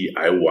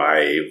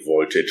 DIY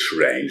voltage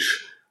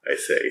range, I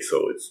say.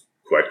 So it's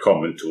quite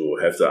common to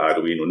have the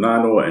Arduino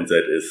Nano, and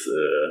that is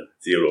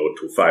 0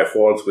 to 5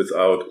 volts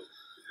without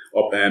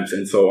op amps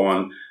and so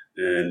on.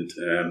 And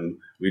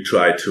we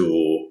try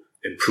to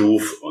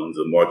improve on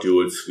the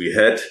modules we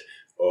had,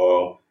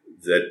 or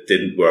that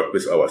didn't work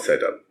with our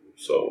setup.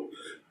 So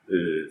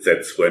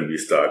that's when we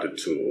started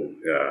to,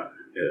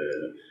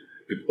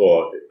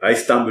 I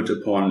stumbled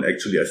upon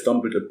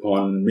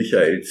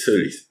Michael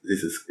Zülch.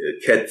 This is a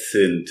Cat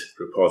Synth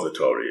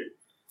repository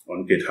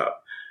on GitHub.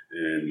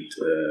 And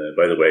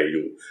by the way,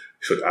 you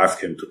should ask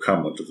him to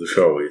come onto the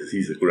show.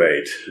 He's a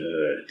great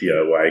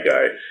DIY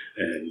guy.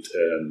 And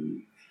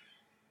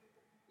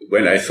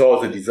when I saw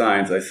the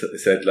designs, I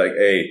said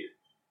hey,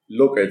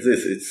 look at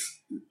this. It's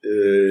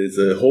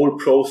the whole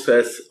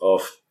process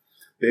of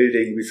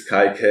building with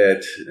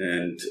KiCad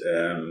and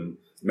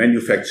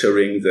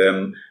manufacturing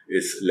them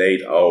is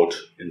laid out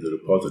in the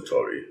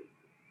repository.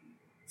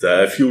 There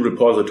are a few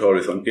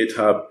repositories on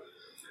GitHub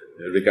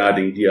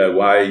regarding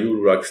DIY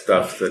Eurorack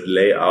stuff that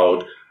lay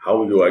out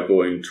how you are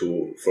going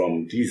to,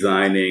 from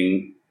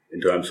designing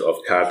in terms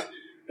of CAD,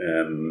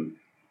 to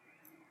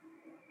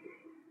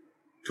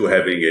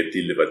having it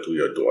delivered to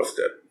your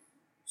doorstep.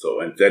 So,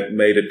 and that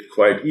made it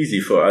quite easy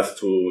for us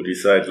to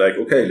decide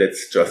okay,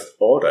 let's just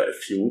order a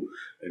few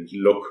and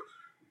look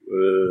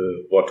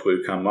what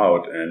will come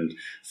out. And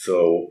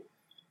so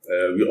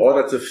we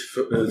ordered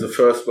the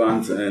first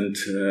ones, and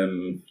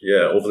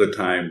over the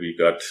time we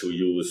got to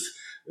use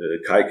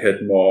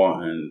KiCad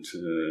more and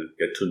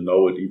get to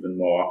know it even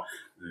more,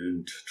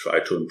 and try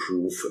to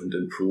improve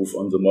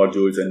on the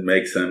modules and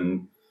make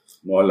them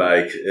more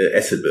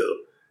accessible.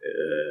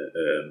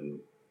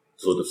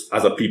 So that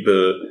other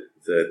people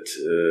that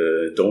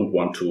don't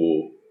want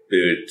to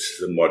build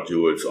the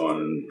modules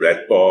on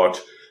breadboard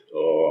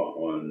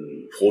or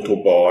on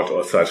protoboard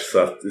or such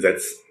stuff,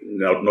 that's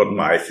not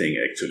my thing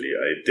actually.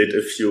 I did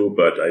a few,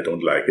 but I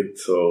don't like it.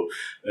 So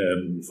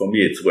for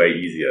me, it's way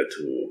easier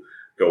to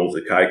go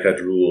the KiCad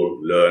rule,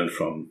 learn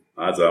from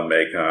other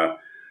maker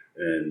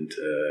and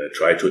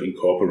try to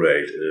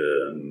incorporate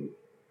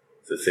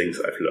the things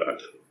I've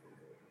learned.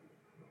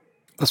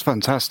 That's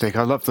fantastic.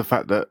 I love the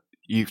fact that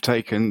you've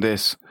taken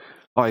this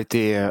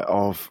idea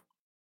of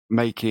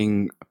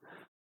making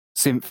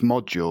synth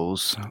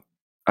modules,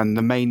 and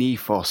the main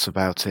ethos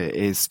about it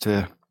is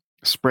to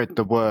spread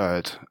the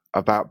word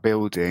about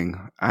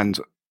building and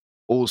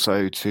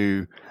also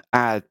to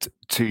add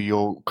to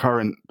your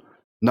current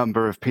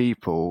number of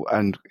people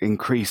and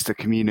increase the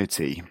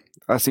community.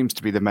 That seems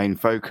to be the main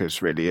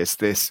focus, really, is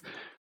this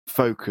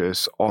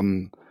focus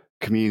on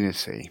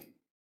community.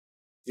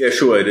 Yeah,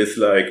 sure. It is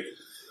like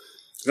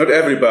not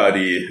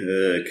everybody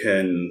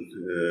can.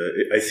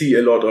 I see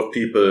a lot of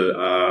people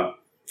are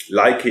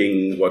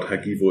liking what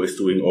Hagivo is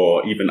doing,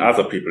 or even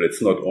other people.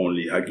 It's not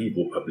only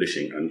Hagivo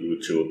publishing on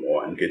YouTube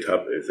or on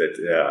GitHub. Is that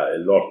there are a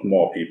lot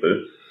more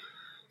people,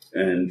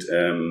 and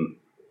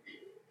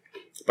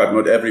but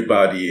not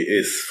everybody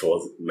is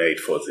made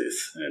for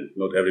this, and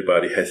not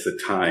everybody has the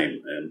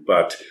time.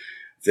 But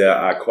there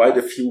are quite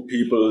a few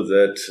people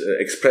that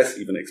express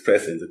in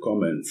the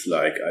comments,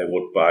 like, I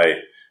would buy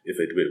if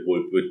it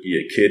would be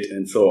a kit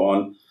and so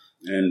on.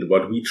 And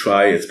what we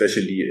try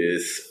especially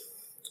is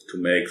to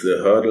make the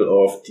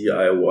hurdle of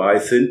DIY,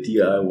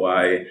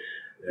 SynthDIY,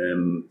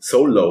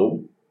 so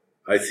low.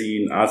 I've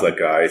seen other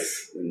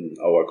guys in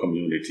our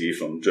community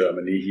from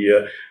Germany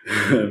here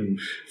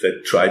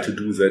that try to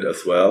do that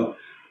as well.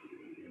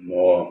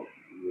 More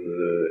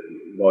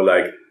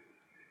like,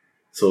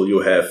 so you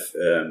have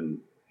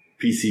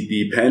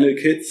PCB panel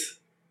kits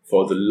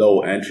for the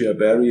low entry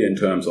barrier in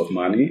terms of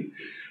money,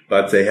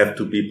 but they have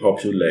to be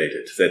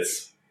populated.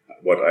 That's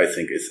what I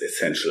think is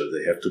essential.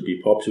 They have to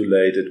be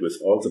populated with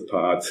all the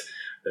parts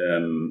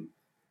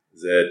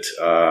that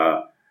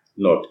are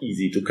not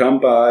easy to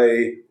come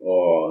by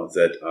or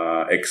that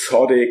are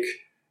exotic.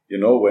 You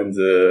know, when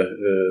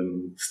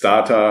the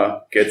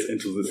starter gets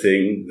into the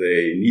thing,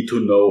 they need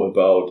to know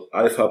about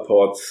alpha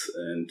pods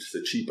and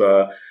the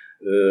cheaper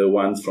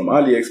ones from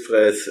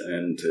AliExpress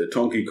and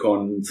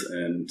TonkyCons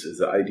and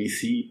the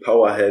IDC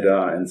power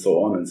header and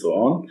so on and so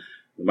on,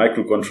 the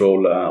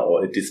microcontroller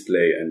or a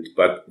display.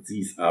 But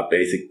these are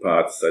basic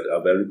parts that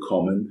are very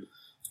common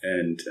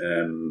and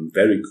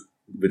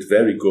with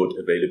very good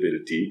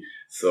availability.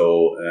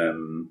 So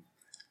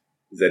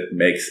that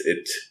makes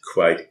it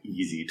quite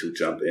easy to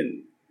jump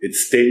in.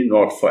 It's still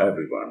not for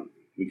everyone.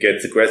 We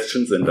get the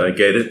questions, and I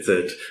get it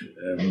that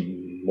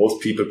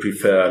most people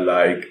prefer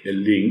like a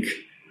link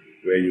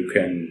where you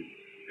can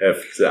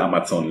have the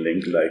Amazon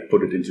link, like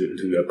put it into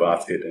your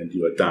basket and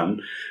you are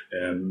done.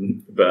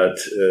 But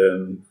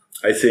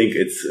I think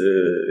it's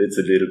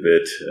a little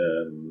bit.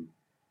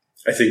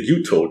 I think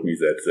you told me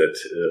that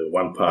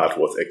one part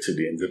was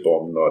actually in the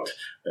BOM not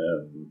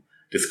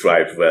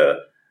described well,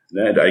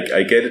 and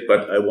I get it,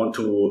 but I want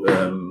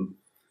to.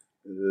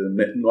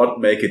 Not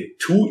make it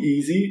too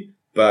easy,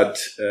 but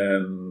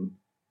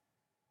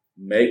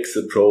make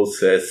the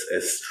process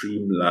as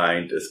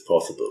streamlined as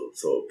possible,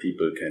 so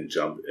people can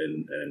jump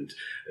in.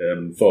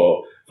 And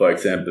for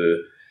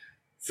example,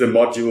 the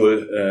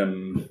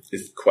module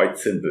is quite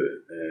simple,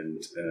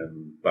 and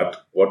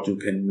but what you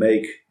can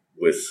make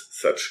with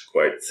such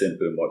quite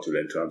simple module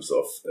in terms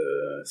of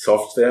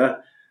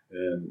software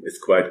is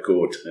quite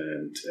good,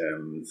 and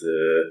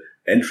the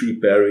entry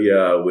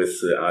barrier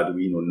with the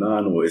Arduino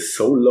Nano is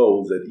so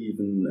low that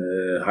even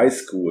a high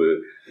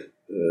school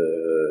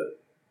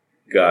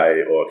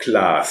guy or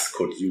class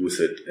could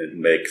use it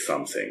and make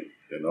something.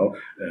 You know,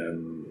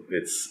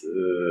 it's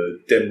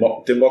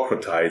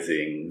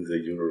democratizing the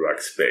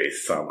Eurorack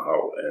space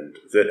somehow, and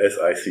that, as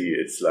I see,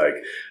 it's like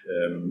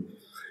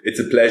it's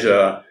a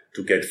pleasure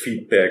to get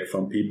feedback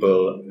from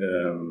people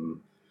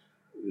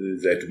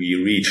that we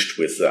reached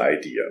with the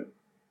idea.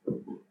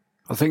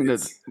 I think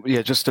that,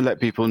 yeah, just to let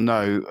people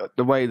know,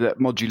 the way that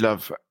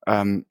Modulove,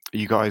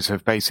 you guys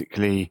have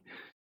basically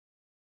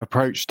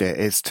approached it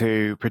is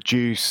to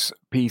produce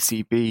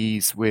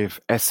PCBs with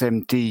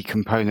SMD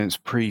components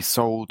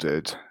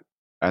pre-soldered,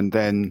 and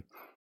then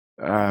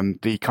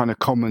the kind of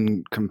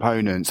common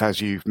components,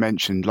 as you've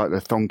mentioned, like the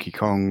Donkey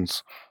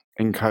Kongs,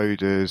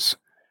 encoders,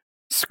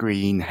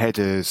 screen,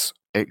 headers,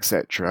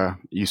 etc.,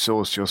 you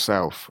source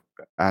yourself.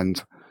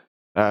 And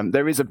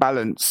there is a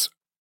balance,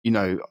 you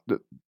know,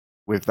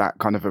 with that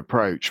kind of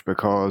approach,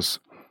 because,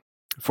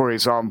 for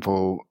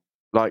example,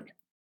 like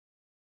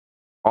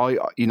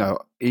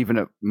even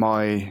at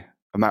my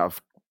amount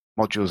of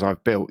modules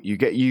I've built, you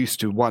get used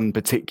to one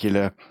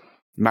particular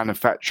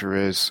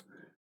manufacturer's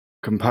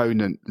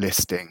component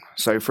listing.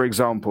 So, for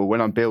example,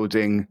 when I'm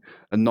building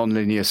a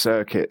nonlinear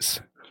circuits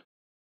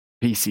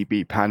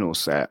PCB panel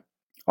set,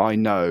 I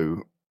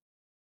know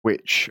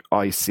which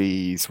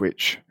ICs,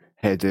 which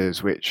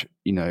headers, which,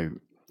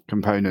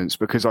 components,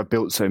 because I've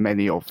built so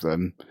many of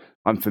them.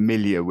 I'm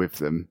familiar with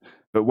them.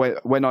 But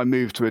when I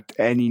move to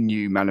any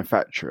new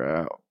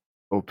manufacturer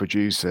or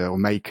producer or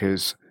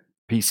maker's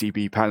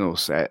PCB panel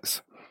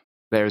sets,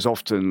 there is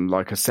often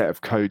like a set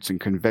of codes and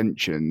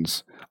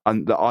conventions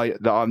that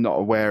I'm not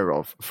aware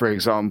of. For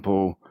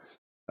example,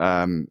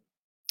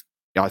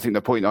 I think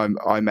the point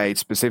I made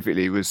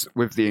specifically was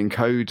with the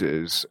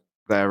encoders,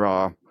 there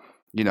are,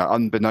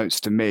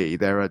 unbeknownst to me,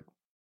 there are, I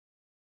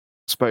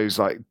suppose,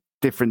 like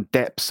different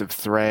depths of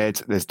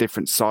thread, there's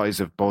different size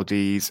of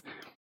bodies,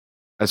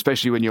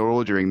 especially when you're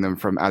ordering them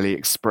from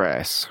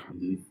AliExpress.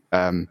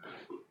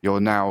 You're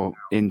now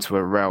into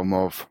a realm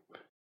of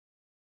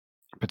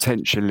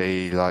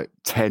potentially like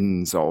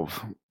tens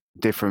of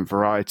different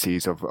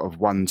varieties of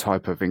one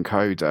type of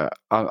encoder.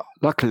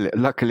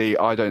 Luckily,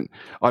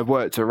 I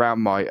worked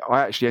around I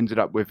actually ended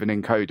up with an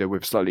encoder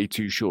with slightly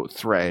too short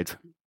thread,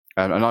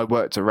 and I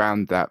worked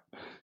around that.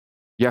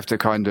 You have to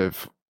kind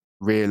of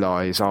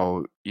realize,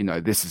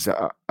 this is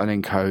an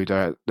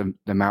encoder, the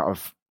amount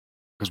of,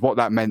 because what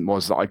that meant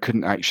was that I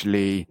couldn't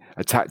actually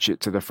attach it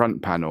to the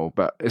front panel,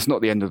 but it's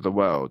not the end of the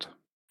world.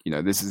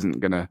 This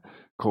isn't going to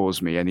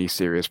cause me any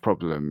serious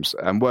problems.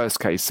 And worst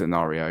case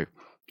scenario,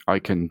 I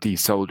can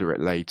desolder it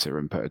later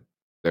and put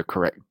the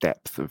correct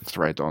depth of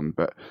thread on.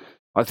 But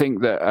I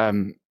think that,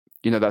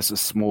 that's a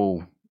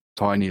small,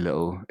 tiny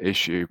little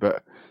issue.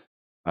 But,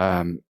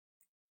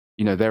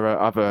 there are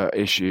other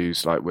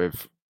issues like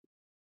with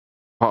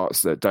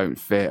parts that don't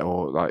fit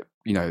or like,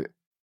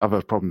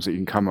 other problems that you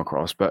can come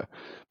across. But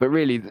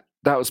really,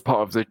 that was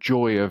part of the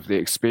joy of the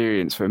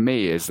experience for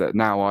me, is that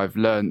now I've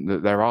learned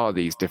that there are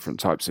these different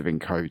types of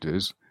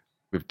encoders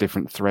with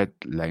different thread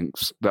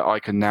lengths, that I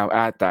can now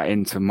add that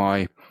into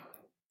my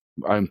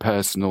own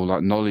personal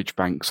like knowledge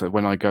bank. So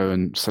when I go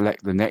and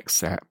select the next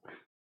set,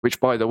 which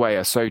by the way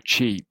are so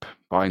cheap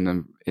buying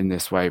them in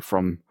this way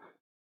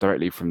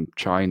directly from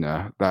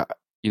China, that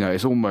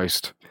it's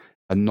almost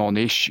a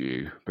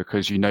non-issue,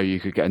 because you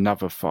could get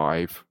another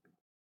 5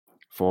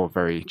 for a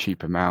very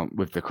cheap amount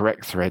with the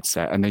correct thread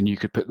set, and then you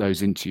could put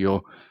those into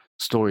your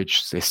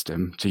storage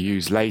system to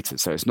use later.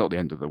 So it's not the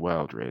end of the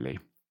world, really.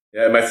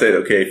 Yeah, I might say,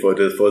 okay, for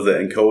the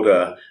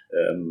encoder,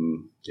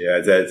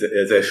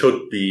 there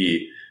should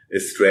be a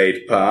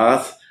straight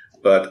path,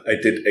 but I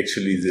did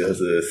actually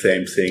the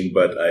same thing,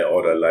 but I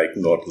order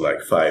not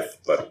 5,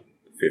 but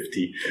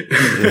 50.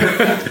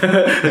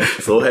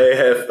 So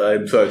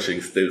I'm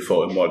searching still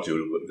for a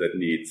module that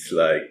needs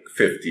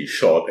 50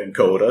 short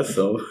encoders.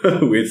 So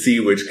we'll see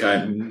which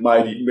kind of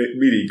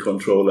MIDI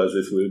controller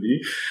this will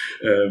be.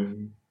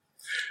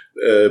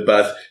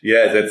 But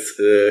yeah, that's,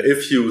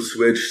 if you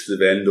switch the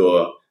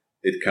vendor,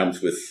 it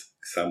comes with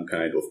some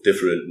kind of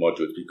different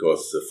modules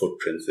because the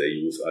footprints they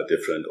use are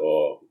different,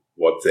 or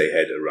what they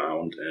had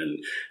around.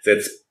 And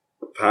that's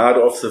part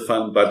of the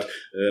fun, but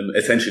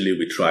essentially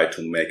we try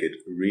to make it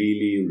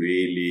really,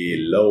 really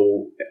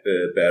low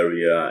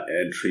barrier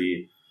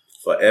entry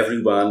for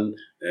everyone,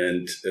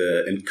 and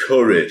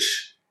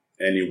encourage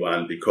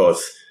anyone,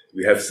 because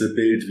we have the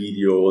build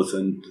videos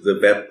and the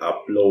web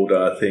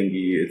uploader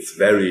thingy. It's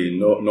very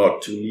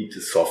not to need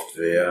the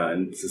software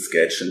and the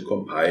sketch and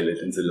compile it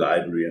in the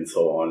library and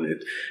so on.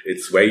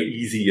 It's way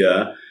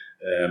easier.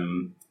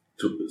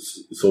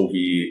 So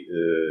we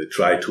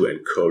try to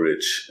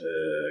encourage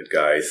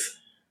guys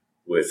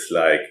with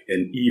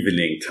an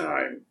evening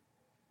time,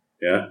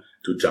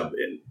 to jump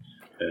in.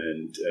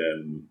 And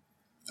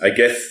I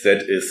guess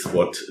that is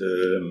what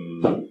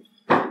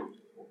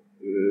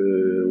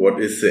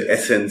is the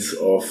essence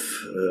of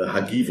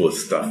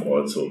Hagivo's stuff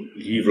also.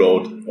 He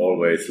wrote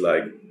always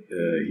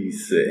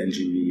he's the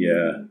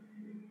engineer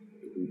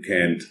who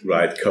can't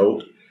write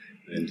code,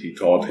 and he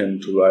taught him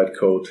to write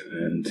code.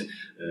 And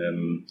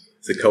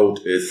the code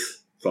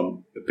is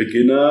from a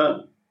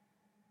beginner.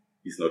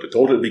 He's not a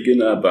total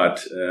beginner,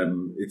 but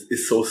it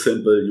is so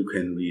simple you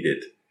can read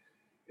it.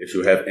 If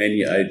you have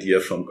any idea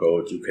from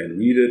code, you can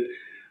read it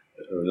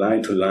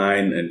line to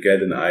line and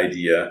get an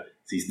idea.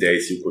 These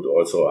days you could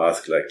also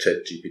ask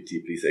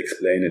ChatGPT, please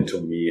explain it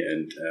to me,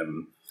 and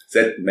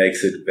that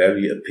makes it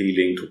very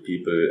appealing to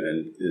people.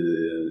 And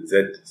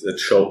that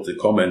shows, the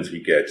comments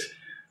we get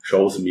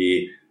shows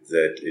me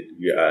that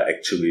we are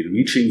actually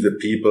reaching the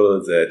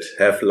people that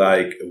have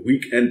a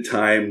weekend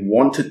time,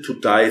 wanted to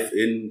dive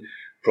in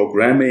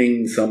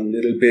programming some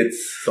little bits,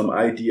 some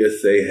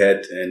ideas they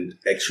had, and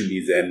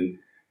actually then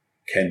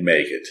can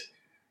make it.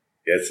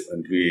 Yes,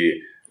 and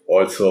we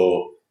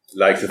also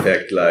like the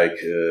fact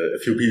a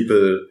few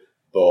people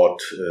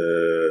bought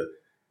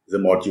the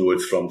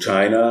modules from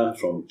China,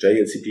 from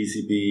JLC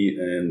PCB,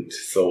 and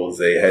so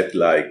they had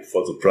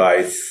for the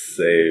price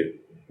they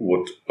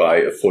would buy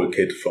a full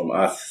kit from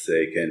us.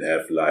 They can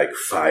have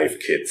 5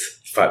 kits,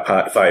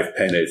 5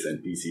 panels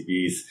and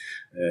PCBs,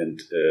 and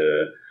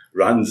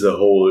run the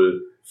whole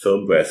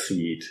firmware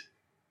suite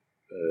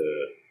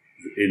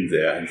in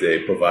there, and they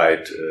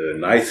provide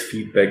nice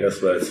feedback as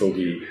well. So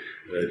we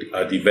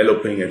are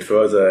developing it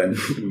further, and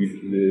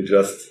we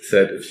just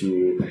said a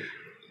few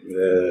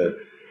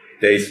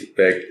days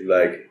back,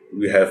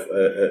 we have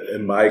a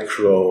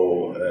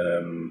micro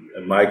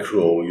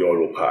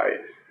EuroPi.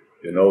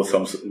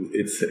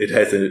 It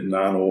has a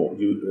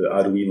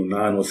Arduino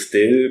Nano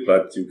still,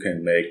 but you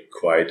can make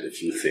quite a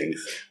few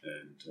things.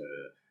 And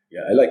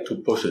I like to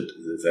push it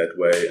that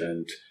way,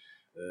 and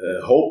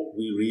hope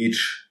we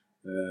reach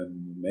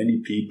many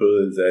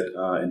people that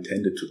are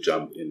intended to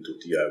jump into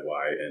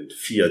DIY and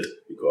feared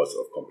because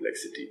of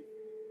complexity.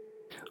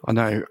 I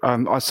know.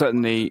 I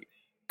certainly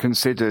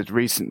considered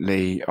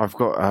recently.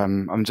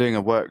 I'm doing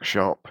a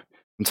workshop.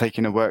 I'm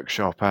taking a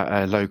workshop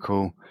at a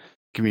local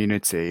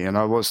community, and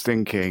I was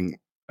thinking,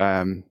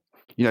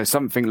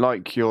 something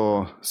like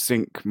your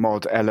Sync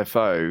Mod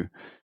LFO,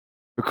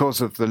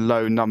 because of the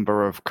low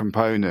number of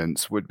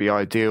components, would be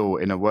ideal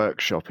in a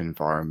workshop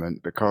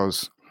environment.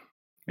 Because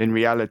in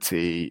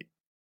reality,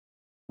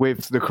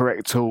 with the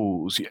correct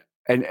tools,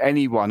 and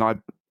anyone,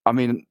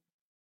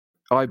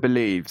 I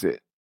believe that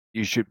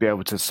you should be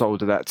able to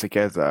solder that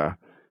together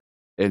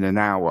in an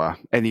hour.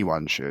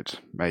 Anyone should,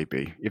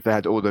 maybe, if they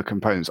had all the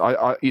components.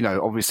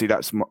 Obviously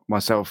that's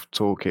myself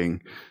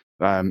talking.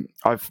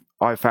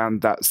 I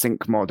found that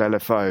Sync Mod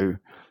LFO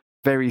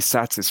very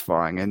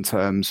satisfying in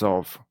terms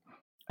of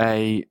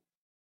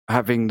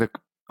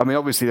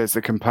obviously there's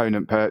the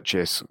component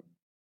purchase,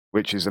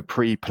 which is a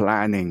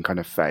pre-planning kind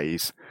of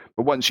phase.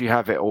 But once you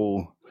have it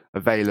all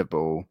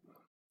available,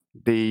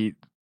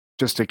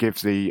 just to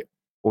give the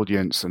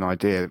audience an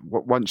idea,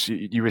 once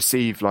you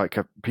receive like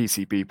a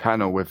PCB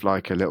panel with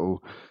like a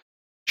little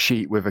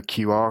sheet with a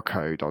QR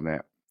code on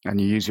it, and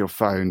you use your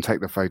phone,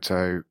 take the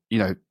photo,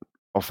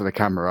 offer the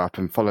camera up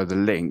and follow the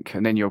link,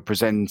 and then you're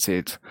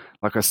presented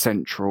like a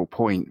central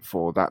point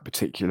for that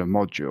particular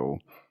module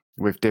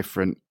with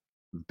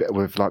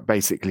like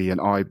basically an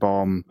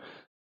IBOM,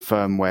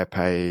 firmware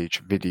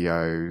page,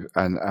 video,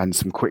 and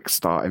some quick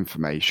start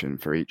information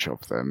for each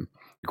of them.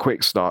 The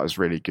quick start is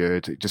really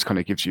good. It just kind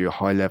of gives you a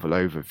high level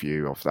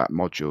overview of that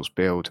module's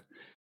build.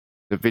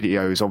 The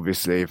video is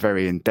obviously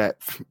very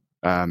in-depth,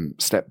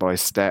 step by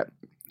step,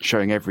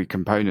 showing every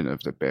component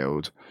of the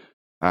build.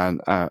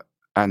 And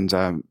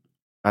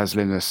as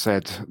Linus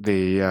said,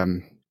 the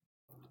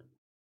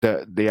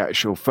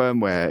actual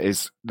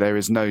firmware there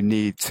is no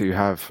need to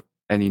have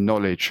any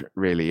knowledge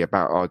really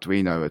about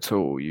Arduino at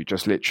all. You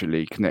just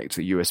literally connect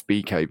a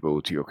USB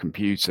cable to your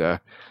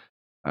computer,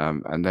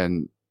 and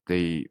then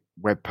the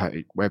web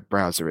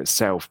browser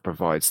itself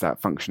provides that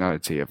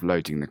functionality of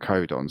loading the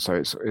code on. So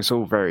it's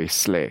all very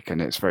slick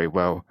and it's very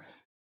well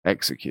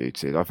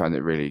executed. I found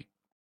it really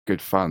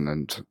good fun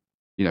and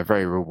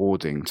very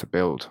rewarding to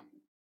build.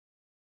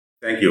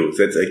 Thank you.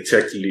 That's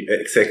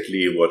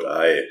exactly what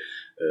I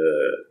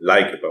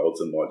like about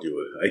the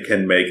module. I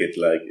can make it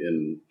like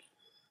in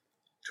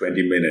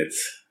 20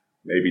 minutes,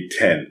 maybe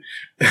 10.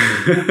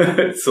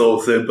 It's so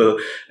simple,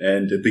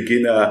 and a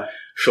beginner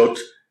should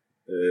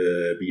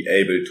be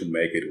able to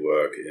make it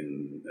work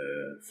in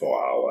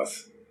 4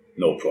 hours,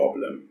 no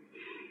problem.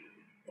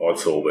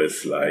 Also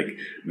with like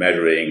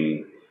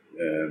measuring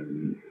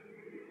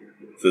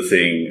the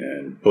thing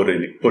and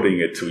putting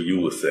it to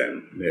use,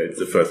 then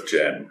the first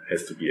jam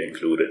has to be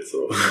included.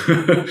 So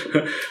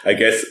I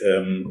guess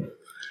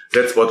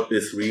that's what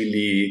is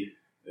really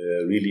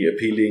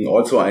appealing.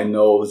 Also, I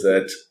know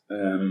that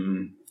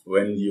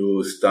when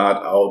you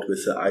start out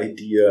with the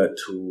idea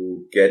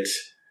to get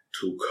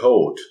to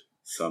code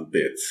some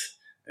bits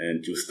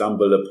and you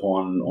stumble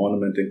upon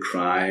Ornament and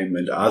Crime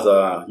and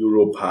other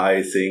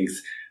EuroPie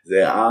things,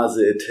 there are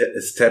the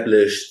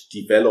established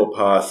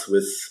developers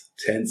with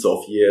tens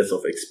of years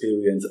of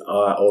experience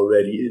are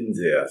already in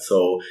there.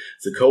 So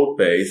the code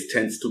base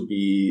tends to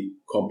be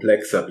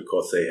complexer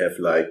because they have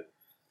like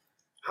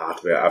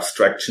hardware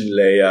abstraction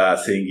layer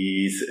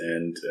thingies,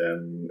 and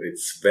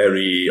it's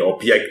very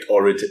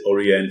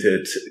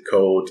object-oriented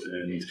code,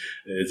 and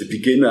the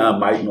beginner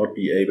might not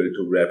be able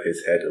to wrap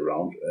his head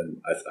around,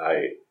 as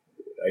I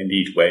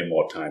need way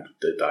more time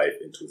to dive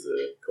into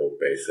the code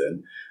base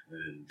then,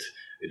 and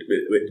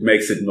it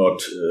makes it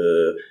not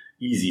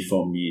easy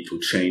for me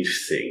to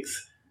change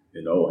things.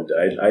 And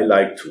I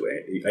like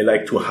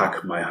to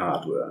hack my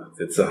hardware.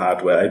 That's the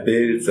hardware I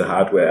built, the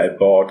hardware I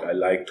bought. I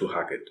like to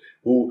hack it.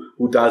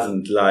 Who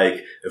doesn't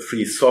like a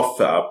free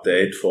software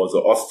update for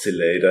the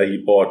oscillator he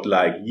bought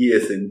like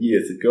years and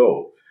years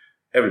ago?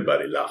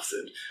 Everybody loves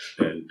it,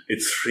 and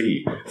it's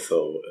free.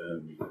 So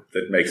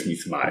that makes me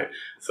smile.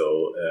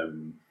 So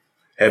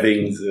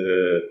having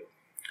the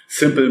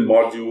simple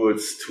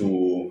modules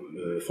for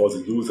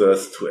the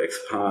users to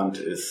expand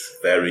is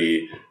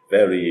very,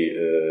 very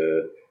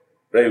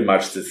very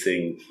much the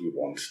thing we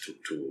want to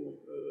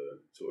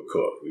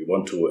occur. We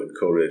want to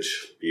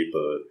encourage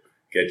people,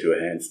 get your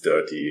hands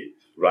dirty,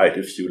 write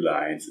a few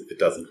lines. If it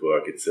doesn't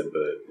work, it's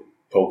simple.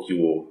 Poke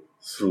you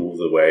through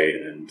the way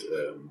and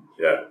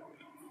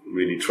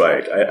really try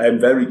it. I'm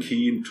very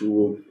keen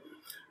to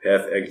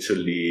have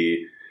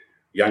actually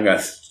younger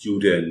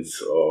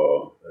students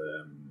or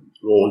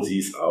roll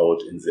these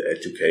out in the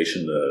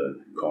educational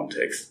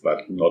context,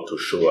 but not too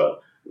sure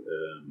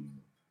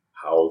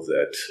how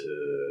that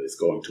is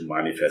going to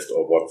manifest,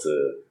 or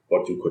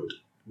what you could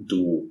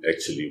do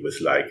actually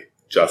with like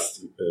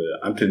just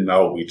until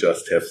now we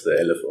just have the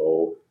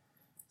LFO,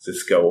 the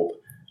scope,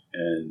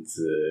 and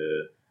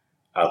the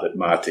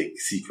arithmetic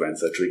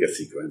sequencer, trigger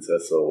sequencer.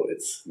 So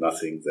it's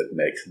nothing that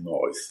makes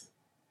noise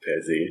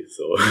per se.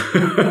 So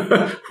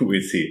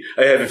we'll see.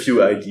 I have a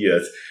few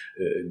ideas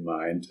in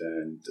mind,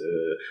 and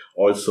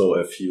also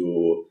a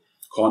few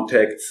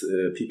contacts,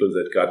 people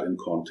that got in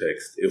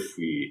context if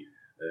we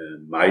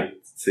might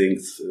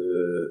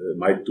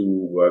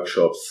do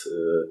workshops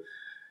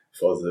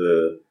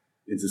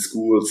in the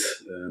schools,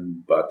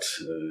 but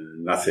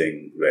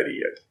nothing ready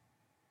yet.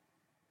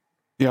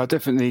 Yeah, I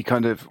definitely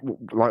kind of,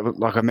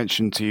 like I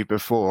mentioned to you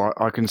before,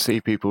 I can see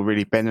people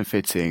really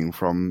benefiting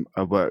from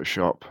a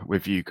workshop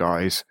with you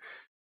guys,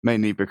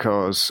 mainly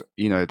because,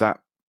 that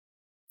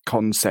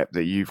concept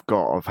that you've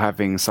got of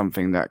having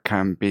something that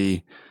can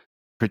be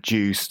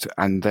produced,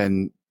 and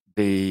then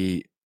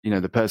the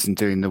person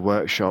doing the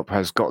workshop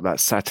has got that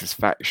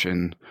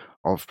satisfaction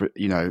of,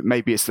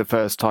 maybe it's the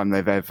first time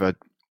they've ever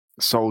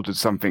soldered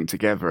something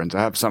together, and to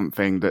have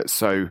something that's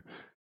so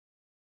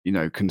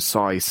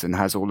concise and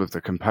has all of the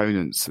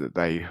components that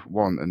they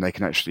want, and they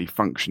can actually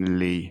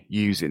functionally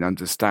use it and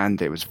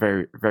understand it, was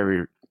very,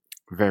 very,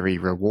 very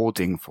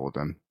rewarding for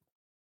them.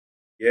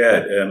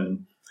 Yeah,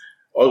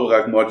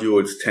 Eurorack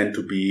modules tend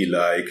to be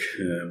like,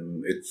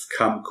 it's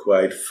come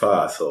quite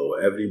far. So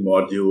every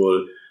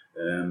module,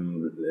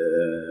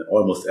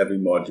 almost every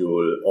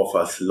module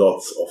offers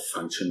lots of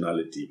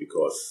functionality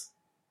because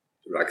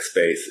rack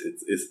space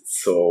is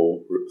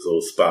so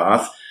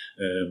sparse.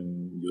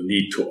 You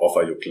need to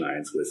offer your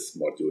clients with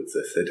modules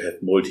that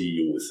have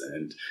multi-use,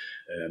 and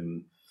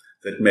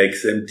that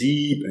makes them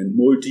deep and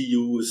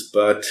multi-use,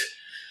 but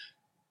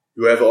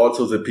you have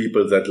also the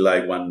people that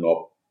like one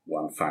knob,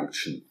 one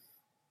function.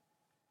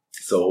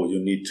 So you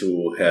need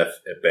to have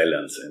a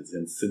balance,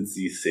 and since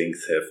these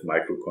things have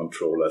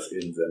microcontrollers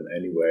in them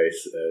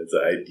anyways,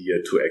 the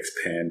idea to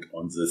expand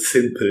on the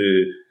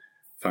simple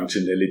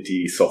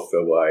functionality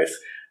software-wise,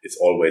 it's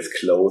always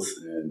close,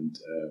 and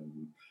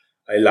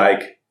I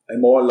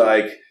more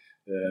like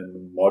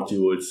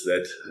modules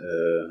that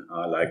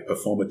are like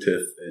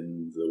performative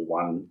in the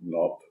one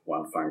knob,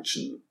 one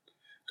function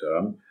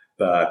term.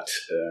 But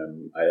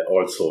I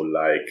also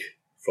like,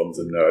 from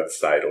the nerd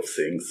side of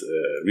things,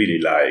 really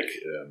like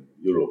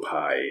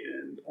EuroPy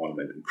and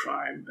Ornament and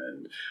Crime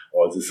and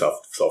all the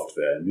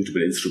software,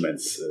 Mutable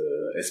Instruments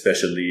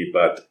especially,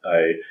 but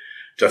I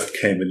just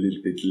came a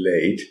little bit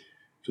late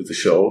to the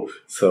show,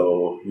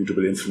 so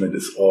Mutable Instrument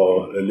is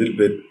all a little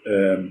bit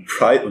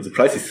on the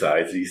pricey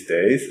side these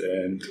days,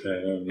 and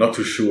not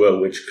too sure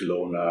which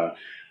cloner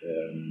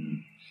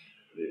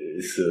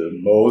is the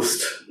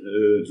most.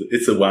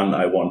 It's the one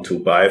I want to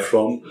buy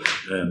from.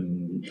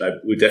 I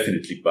will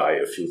definitely buy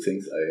a few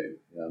things.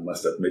 I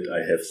must admit I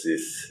have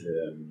this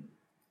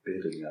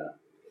Behringer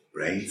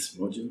Brains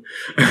module.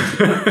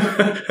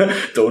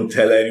 Don't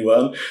tell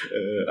anyone.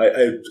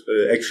 I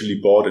actually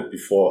bought it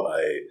before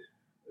I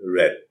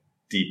read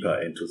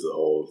deeper into the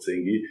whole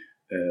thingy,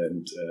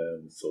 and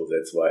so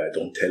that's why I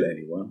don't tell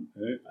anyone.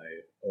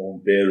 I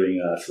own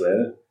Behringer as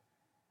well.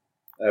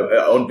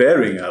 On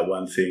Behringer,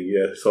 one thing,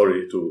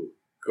 sorry to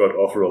got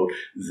off-road,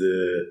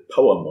 the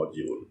power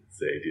module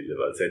they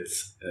deliver,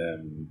 that's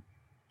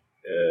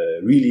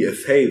really a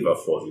favor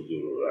for the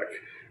Eurorack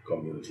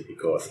community,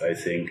 because I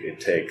think it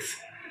takes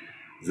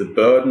the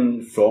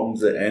burden from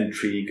the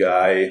entry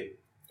guy,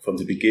 from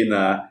the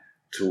beginner,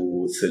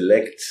 to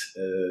select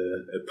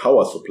a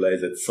power supply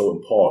that's so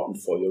important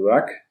for your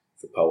rack,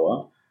 the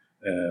power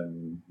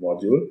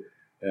module,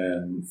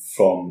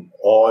 from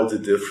all the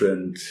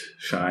different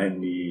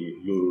shiny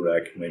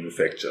Eurorack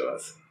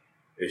manufacturers.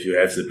 If you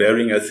have the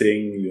Behringer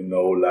thing,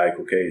 like,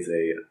 okay,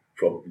 they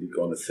probably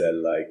gonna sell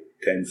like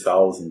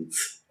 10,000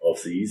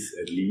 of these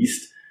at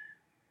least.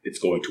 It's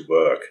going to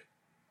work,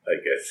 I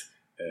guess.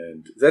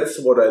 And that's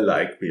what I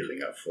like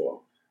Behringer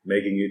for,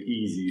 making it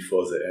easy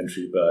for the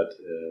entry, but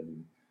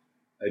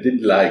I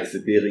didn't like the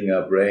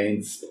Behringer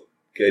Brains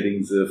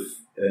getting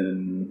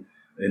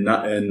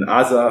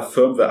another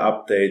firmware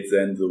update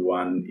than the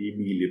one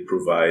Emil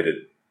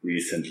provided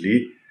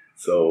recently.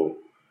 So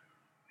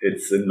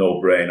it's a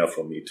no-brainer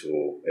for me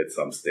to, at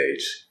some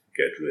stage,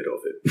 get rid of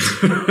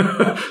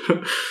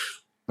it.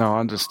 No, I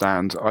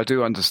understand. I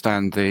do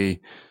understand the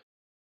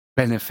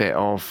benefit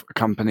of a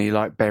company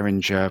like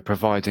Behringer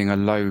providing a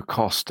low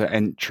cost to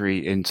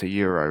entry into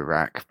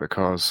Eurorack,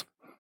 because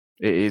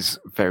it is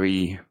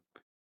very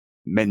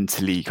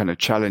mentally kind of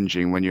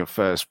challenging when you're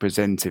first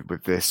presented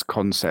with this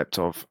concept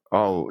of, I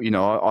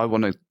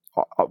want to,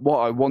 what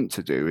I want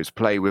to do is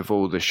play with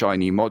all the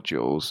shiny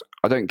modules.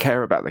 I don't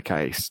care about the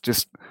case,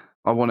 just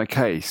I want a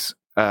case.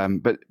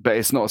 But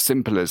it's not as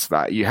simple as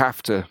that. You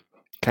have to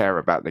care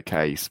about the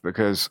case,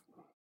 because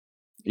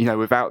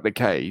without the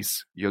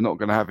case, you're not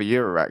going to have a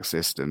Eurorack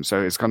system.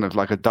 So it's kind of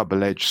like a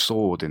double-edged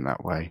sword in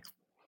that way.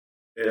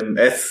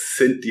 As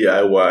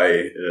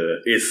SynthDIY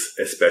is,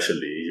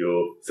 especially,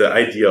 the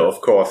idea, of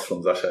course,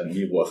 from Sasha and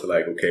me was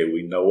like, okay,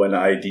 we know an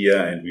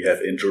idea and we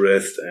have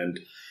interest, and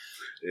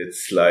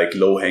it's like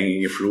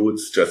low-hanging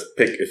fruits. Just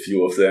pick a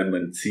few of them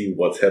and see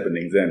what's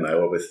happening then. I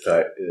always tell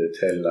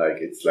like,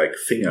 it's like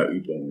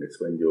Fingerübung. It's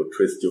when you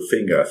twist your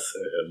fingers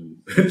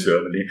in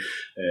Germany.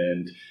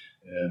 And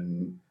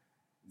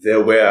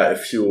there were a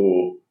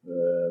few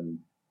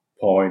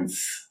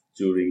points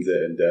during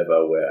the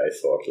endeavor where I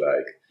thought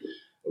like,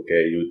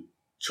 okay, you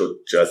should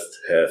just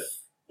have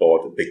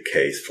bought a big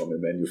case from a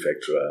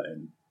manufacturer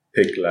and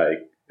pick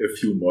like a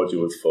few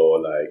modules for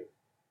like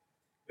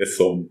a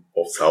sum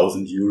of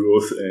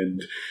 €1,000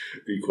 and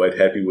be quite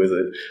happy with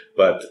it.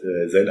 But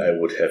then I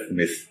would have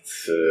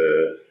missed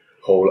the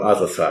whole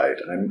other side.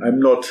 I'm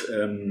not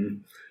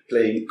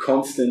playing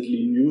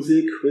constantly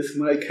music with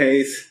my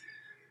case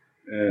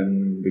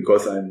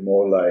because I'm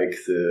more like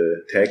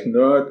the tech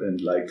nerd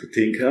and like to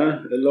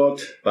tinker a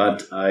lot,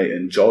 but I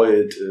enjoy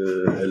it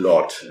a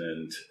lot.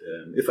 And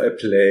if I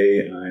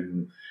play,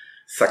 I'm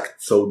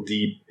sucked so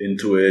deep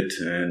into it,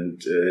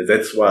 and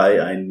that's why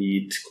I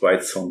need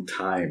quite some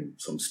time,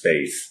 some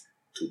space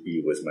to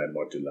be with my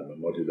modular. My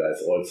modular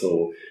is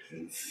also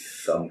in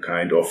some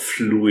kind of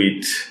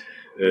fluid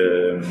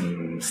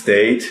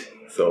state,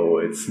 so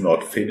it's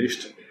not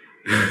finished.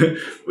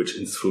 Which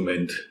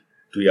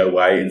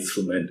DIY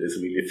instrument is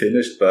really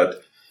finished,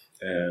 but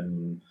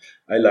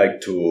I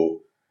like to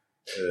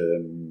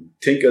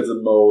tinker the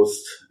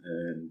most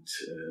and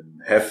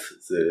have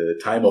the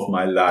time of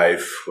my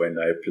life when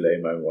I play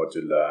my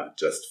modular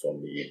just for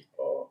me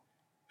or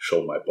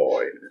show my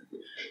boy.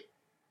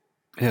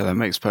 Yeah, that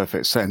makes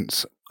perfect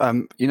sense.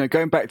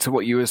 Going back to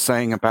what you were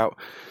saying about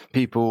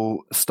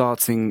people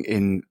starting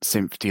in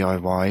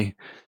SynthDIY,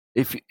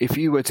 if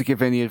you were to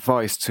give any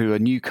advice to a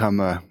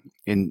newcomer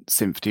in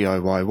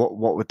SynthDIY,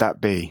 what would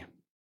that be?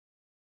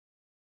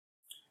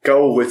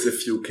 Go with a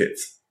few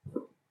kits.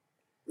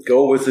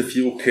 Go with a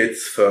few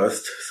kits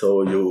first,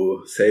 so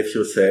you save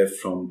yourself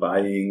from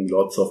buying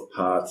lots of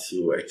parts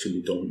you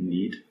actually don't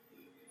need.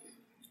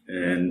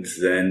 And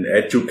then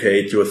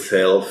educate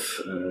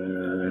yourself.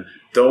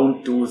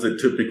 Don't do the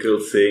typical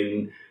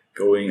thing,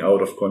 going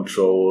out of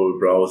control,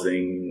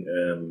 browsing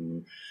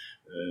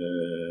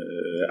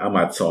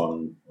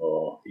Amazon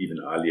or even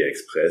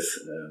AliExpress.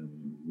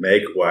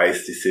 Make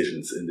wise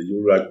decisions. In the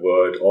Eurorack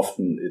world,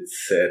 often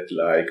it's said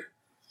like,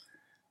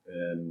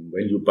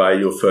 when you buy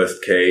your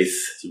first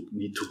case, you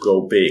need to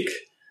go big.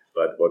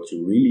 But what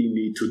you really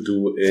need to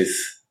do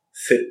is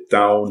sit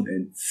down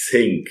and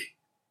think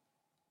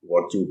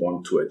what you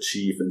want to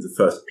achieve in the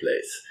first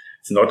place.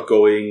 It's not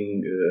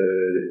going,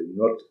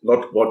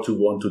 not what you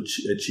want to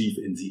achieve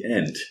in the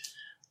end,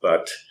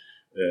 but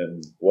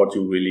what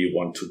you really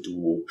want to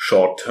do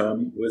short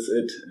term with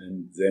it,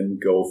 and then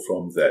go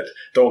from that.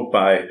 Don't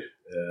buy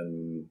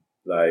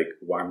like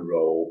one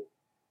row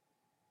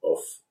of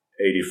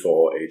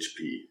 84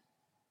 HP.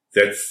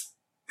 That's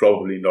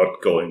probably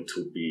not going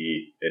to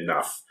be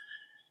enough,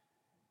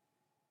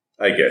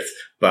 I guess.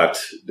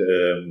 But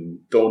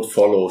don't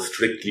follow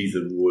strictly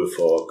the rule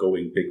for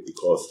going big,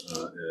 because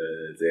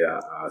there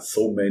are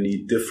so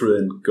many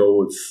different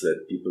goals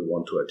that people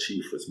want to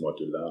achieve with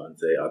modular, and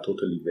they are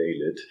totally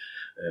valid.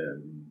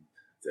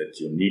 That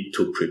you need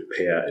to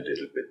prepare a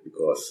little bit,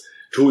 because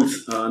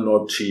tools are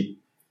not cheap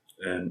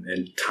and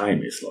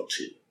time is not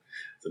cheap.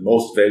 The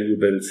most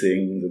valuable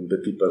thing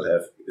that people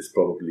have is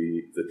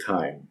probably the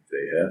time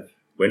they have.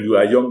 When you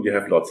are young, you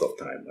have lots of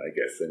time, I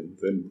guess. And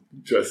then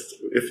just,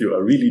 if you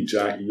are really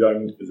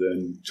young,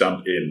 then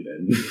jump in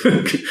and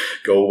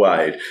go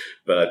wide.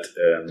 But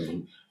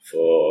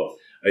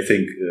I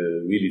think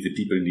really the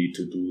people need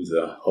to do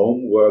the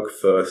homework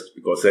first,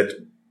 because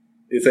that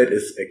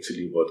is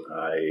actually what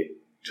I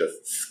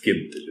just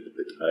skimmed a little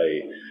bit.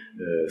 I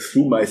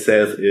threw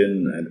myself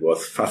in and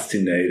was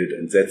fascinated,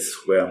 and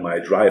that's where my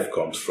drive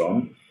comes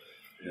from.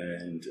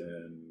 And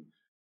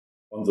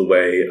on the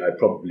way, I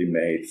probably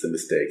made the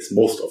mistakes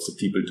most of the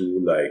people do,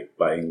 like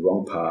buying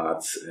wrong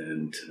parts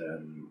and,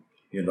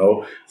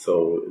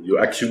 so you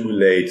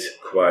accumulate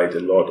quite a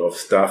lot of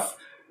stuff.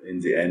 In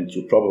the end,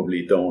 you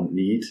probably don't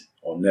need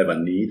or never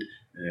need.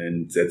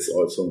 And that's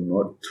also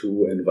not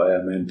too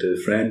environmental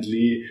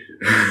friendly.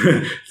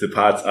 The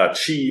parts are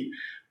cheap,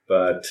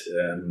 but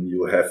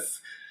you have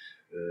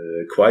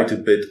quite a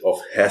bit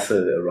of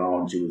hassle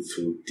around you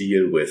to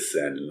deal with,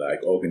 and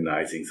like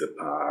organizing the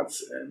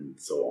parts and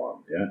so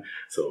on. Yeah.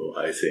 So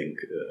I think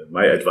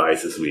my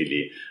advice is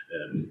really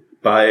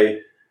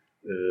buy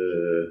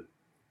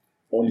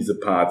only the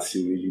parts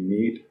you really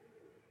need.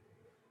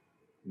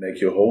 Make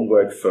your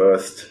homework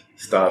first.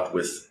 Start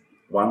with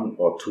one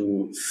or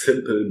two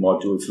simple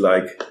modules,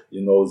 like,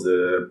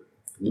 the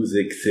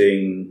music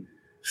thing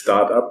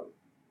startup.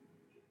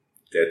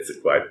 That's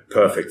a quite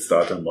perfect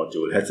starter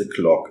module. Has a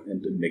clock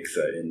and a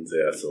mixer in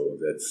there, so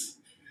that's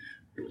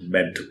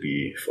meant to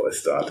be for a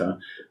starter.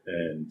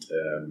 And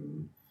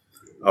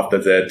after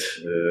that,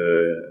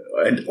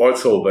 and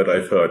also what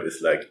I've heard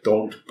is like,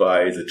 don't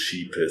buy the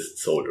cheapest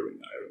soldering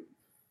iron.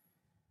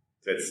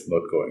 That's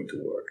not going to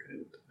work.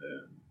 And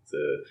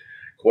the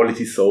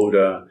quality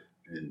solder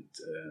and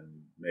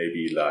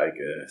maybe like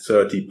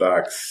 $30,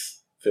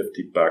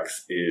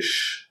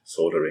 $50-ish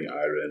soldering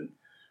iron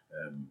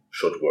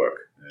should work.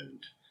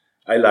 And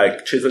I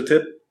like chisel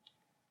tip.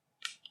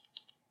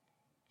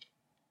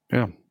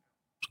 Yeah.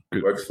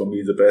 Good. Works for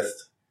me the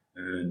best.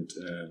 And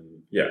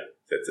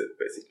that's it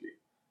basically.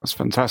 That's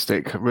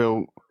fantastic. A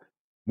real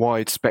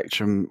wide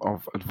spectrum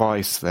of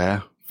advice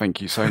there.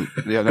 Thank you so much.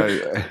 Yeah, no,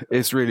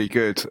 it's really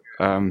good.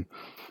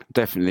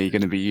 definitely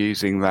going to be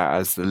using that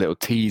as the little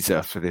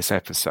teaser for this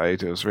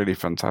episode. It was really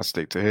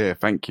fantastic to hear.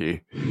 Thank you.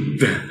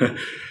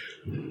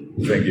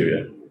 Thank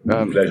you.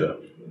 Yeah, pleasure.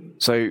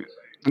 So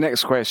the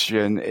next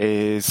question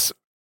is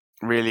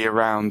really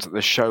around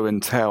the show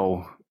and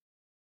tell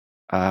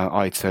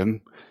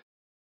item.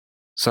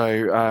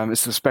 So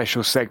it's a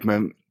special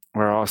segment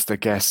where I asked the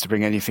guests to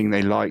bring anything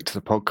they like to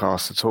the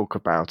podcast to talk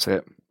about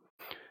it.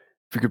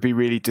 If you could be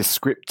really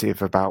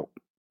descriptive about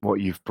what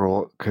you've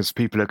brought, because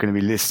people are going to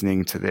be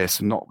listening to this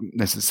and not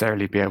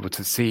necessarily be able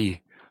to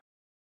see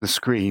the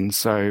screen.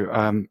 So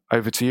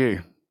over to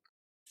you.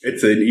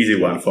 It's an easy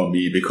one for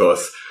me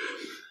because,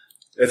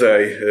 as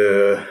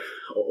I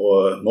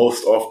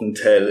most often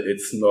tell,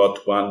 it's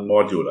not one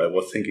module. I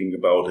was thinking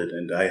about it,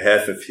 and I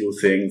have a few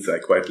things I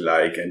quite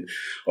like, and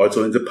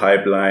also in the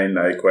pipeline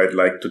I quite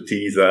like to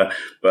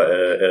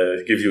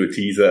give you a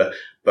teaser.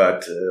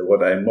 But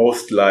what I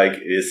most like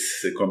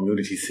is the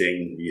community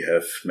thing we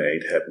have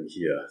made happen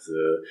here.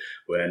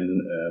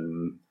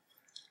 When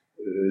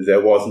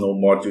there was no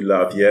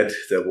Modulove yet,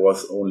 there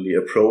was only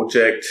a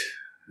project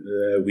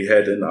we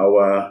had in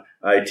our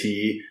IT.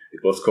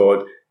 It was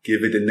called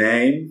Give It a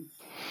Name.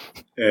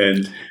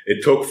 And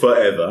it took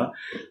forever.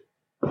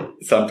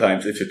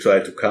 Sometimes if you try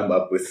to come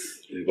up with,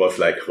 it was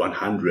like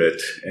 100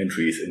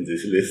 entries in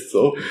this list.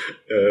 So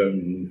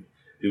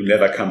you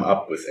never come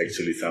up with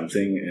actually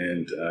something.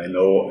 And I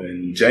know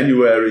in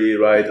January,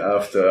 right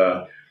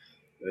after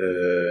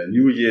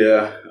New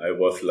Year, I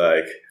was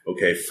like,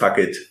 okay, fuck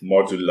it,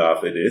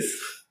 Modulove it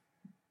is.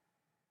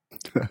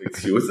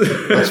 Excuse.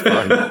 That's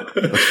fine.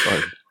 That's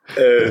fine.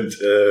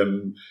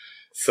 And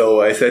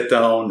so I sat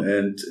down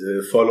and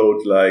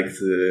followed like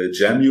the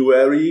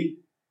January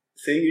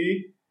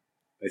thingy.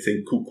 I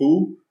think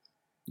Cuckoo.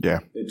 Yeah.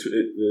 It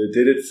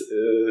did it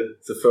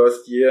the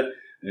first year.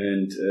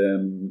 And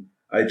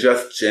I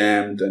just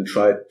jammed and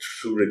tried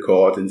to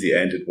record. In the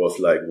end, it was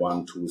like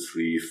 1, 2,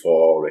 3,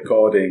 4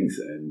 recordings,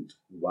 and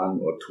 1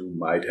 or 2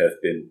 might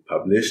have been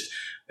published.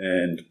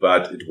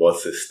 But it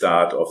was the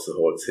start of the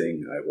whole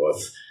thing.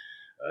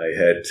 I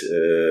had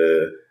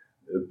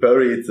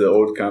buried the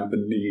old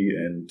company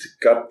and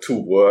got to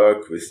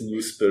work with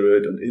new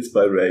spirit and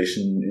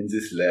inspiration in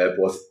this lab.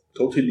 Was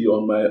totally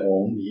on my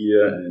own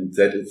here, and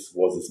that is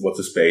what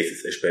the space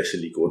is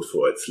especially good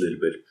for. It's a little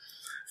bit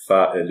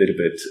far, a little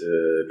bit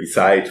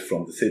beside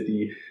from the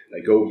city.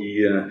 I go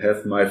here,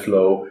 have my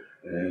flow,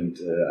 and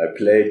I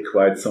played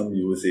quite some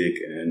music,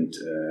 and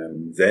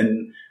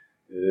then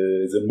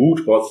the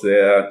mood was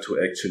there to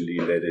actually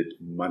let it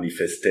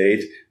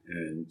manifestate,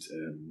 and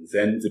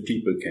then the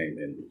people came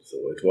in. So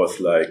it was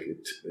like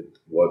it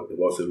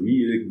was a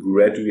real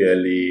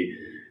gradually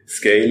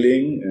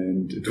scaling,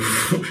 and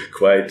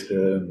quite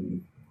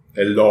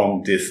a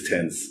long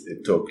distance.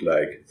 It took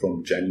like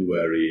from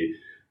January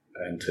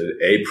until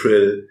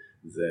April.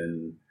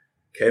 Then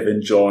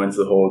Kevin joined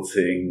the whole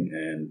thing,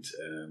 and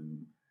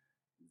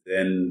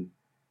then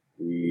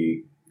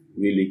we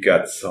really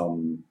got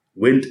some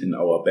wind in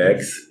our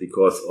backs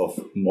because of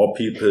more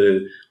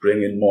people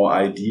bringing more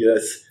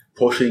ideas,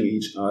 pushing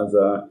each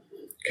other.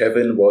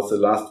 Kevin was the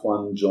last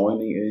one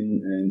joining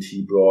in, and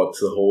he brought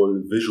the whole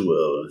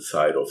visual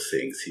side of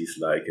things. He's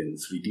like a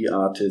 3D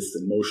artist, a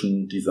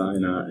motion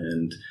designer,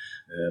 and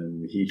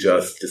he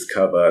just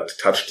discovered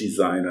touch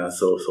designer.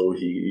 So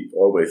he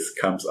always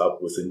comes up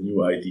with a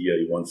new idea.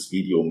 He wants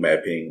video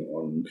mapping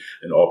on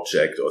an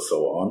object or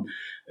so on.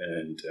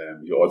 And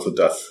he also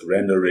does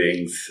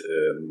renderings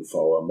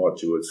for our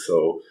modules.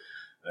 So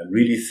I'm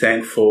really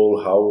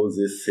thankful how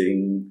this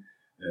thing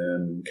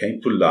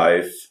came to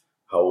life,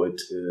 how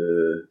it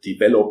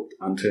developed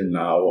until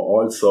now.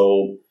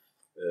 Also,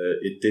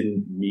 it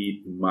didn't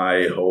meet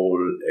my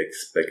whole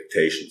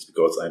expectations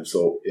because I'm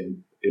so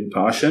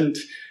impatient.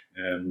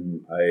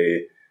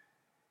 I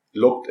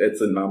looked at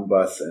the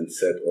numbers and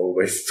said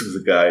always to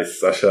the guys,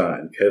 Sasha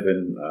and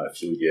Kevin are a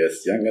few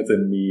years younger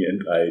than me,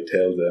 and I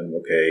tell them,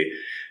 okay,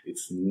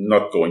 it's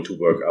not going to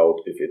work out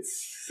if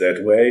it's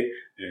that way.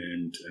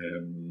 And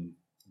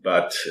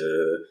but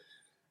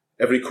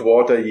every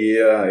quarter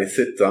year I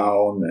sit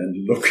down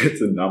and look at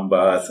the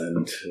numbers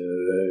and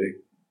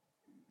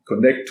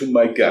connect to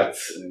my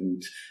guts,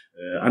 and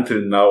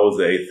until now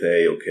they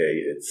say,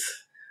 okay, it's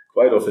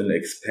quite of an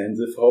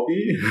expensive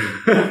hobby,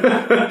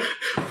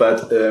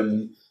 but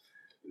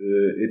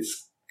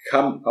it's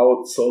come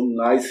out so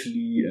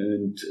nicely,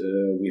 and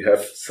we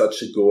have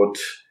such a good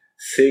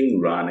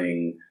thing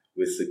running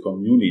with the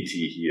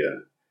community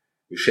here.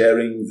 We're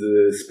sharing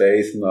the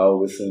space now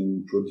with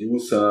a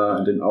producer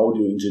and an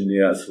audio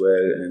engineer as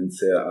well, and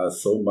there are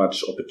so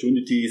much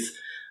opportunities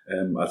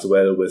as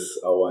well with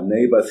our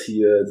neighbors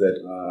here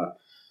that are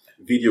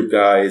video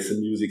guys, a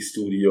music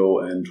studio,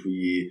 and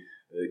we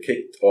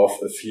kicked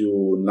off a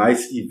few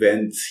nice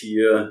events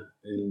here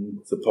in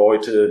the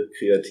Poite,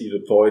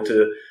 Kreative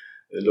Poite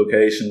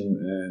location,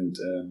 and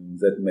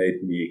that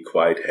made me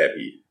quite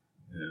happy.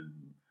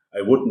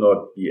 I would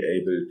not be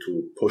able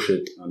to push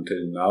it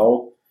until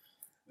now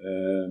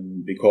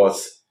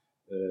because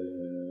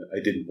I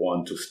didn't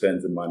want to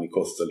spend the money,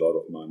 cost a lot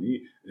of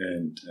money,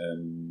 and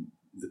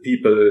the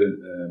people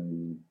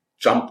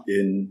jumped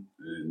in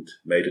and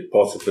made it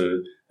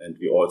possible. And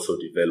we also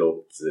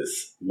developed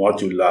this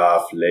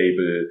Modulove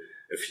label,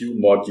 a few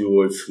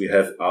modules we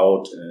have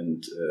out,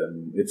 and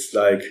it's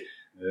like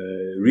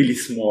really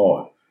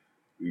small.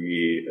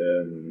 We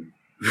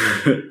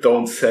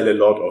don't sell a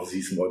lot of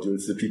these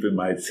modules. The people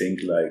might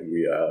think like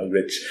we are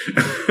rich,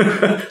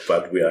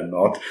 but we are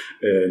not.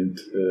 And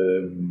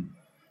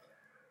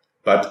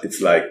but it's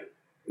like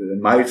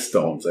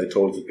milestones. I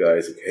told the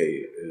guys,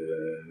 okay,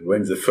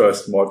 when the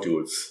first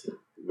modules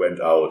went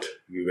out,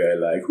 we were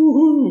like,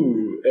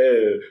 woohoo,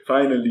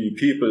 finally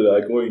people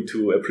are going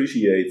to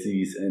appreciate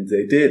these, and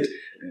they did.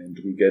 And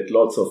we get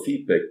lots of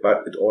feedback,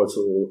 but it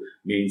also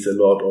means a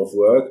lot of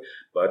work.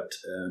 But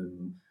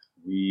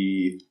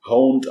we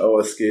honed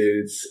our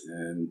skills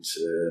and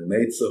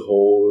made the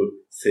whole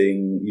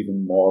thing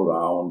even more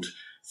round.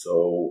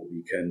 So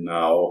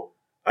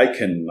I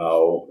can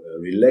now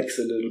relax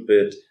a little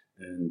bit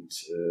and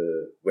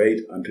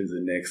wait until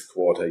the next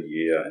quarter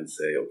year and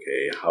say,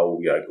 okay, how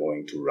we are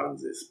going to run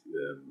this.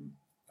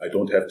 I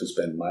don't have to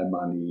spend my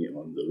money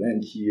on the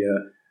rent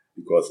here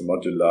because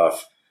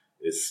Modulove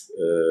is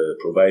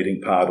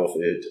providing part of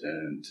it,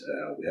 and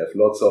we have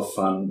lots of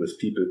fun with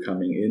people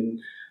coming in,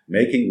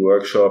 making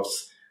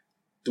workshops,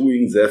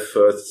 doing their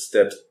first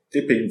steps,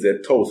 dipping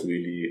their toes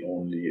really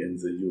only in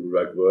the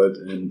Eurorack world,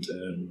 and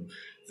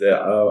there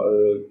are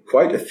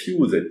quite a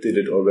few that did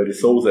it already,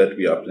 so that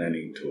we are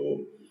planning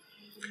to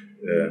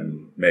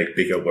make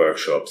bigger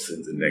workshops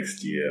in the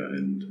next year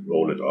and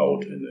roll it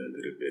out in a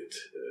little bit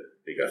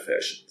bigger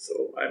fashion.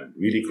 So I'm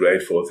really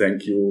grateful.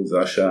 Thank you,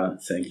 Sascha.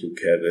 Thank you,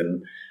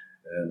 Kevin.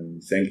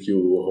 Thank you,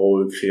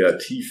 whole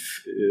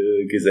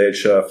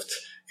Kreativgesellschaft,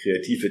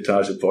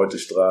 Kreativetage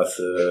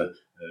Beutestraße.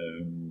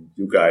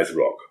 You guys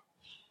rock.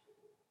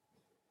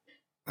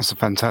 That's a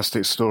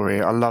fantastic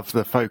story. I love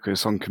the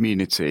focus on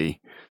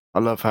community. I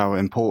love how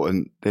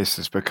important this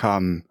has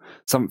become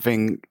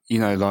something,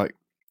 like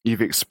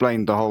you've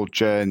explained the whole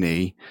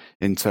journey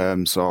in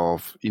terms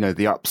of,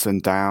 the ups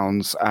and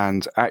downs,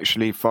 and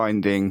actually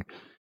finding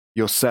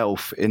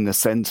yourself in the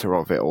center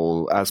of it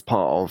all as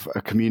part of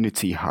a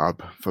community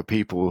hub for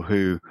people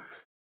who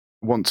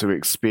want to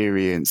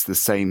experience the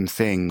same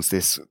things,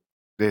 this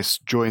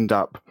joined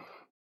up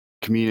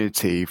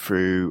community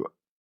through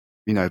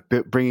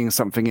bringing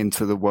something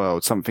into the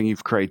world, something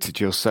you've created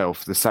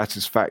yourself, the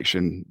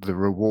satisfaction, the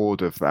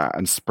reward of that,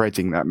 and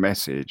spreading that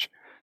message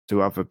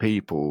to other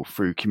people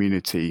through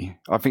community.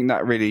 I think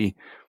that really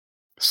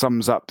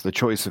sums up the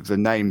choice of the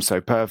name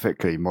so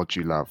perfectly,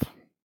 Modulove.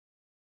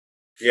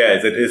 Yeah,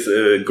 that is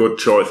a good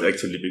choice,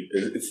 actually.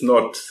 It's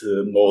not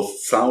the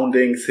most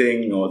sounding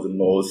thing or the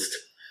most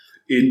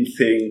in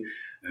thing,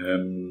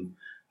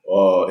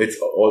 or it's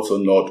also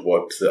not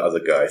what the other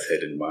guys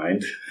had in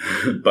mind,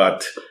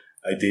 but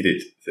I did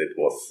it. That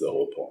was the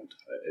whole point.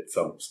 At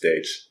some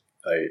stage,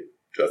 I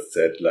just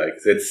said, like,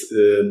 that's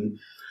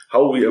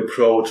how we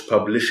approach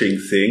publishing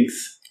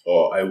things,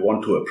 or I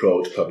want to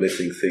approach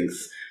publishing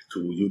things to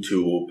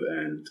YouTube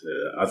and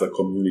other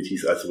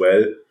communities as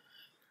well.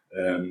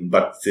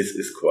 But this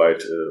is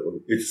quite,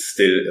 it's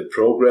still a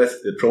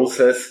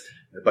process,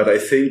 but I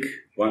think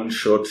one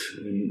should,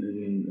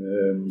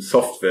 in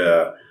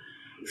software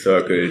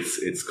circles,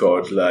 it's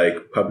called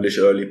like publish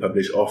early,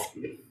 publish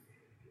often,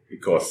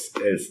 because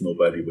else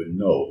nobody will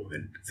know.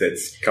 And that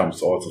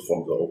comes also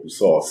from the open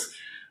source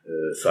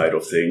side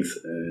of things.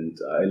 And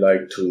I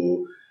like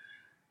to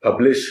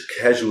publish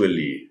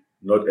casually.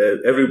 Not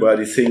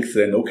everybody thinks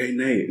then, okay,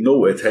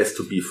 no, it has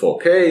to be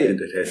 4K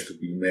and it has to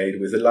be made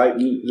with a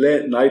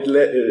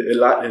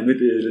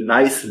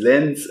nice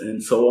lens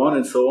and so on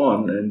and so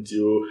on. And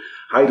you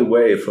hide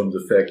away from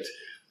the fact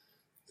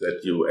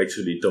that you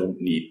actually don't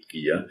need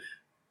gear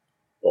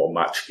or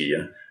much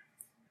gear.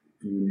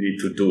 You need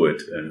to do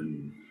it.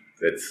 And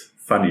that's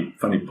funny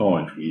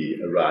point.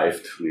 We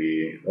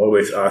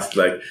always asked,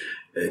 like,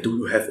 do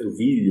you have a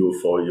video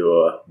for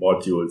your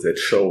module that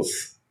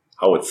shows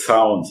how it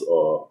sounds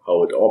or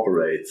how it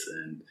operates?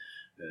 And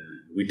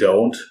we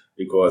don't,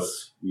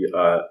 because we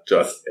are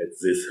just at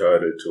this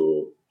hurdle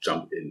to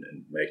jump in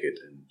and make it.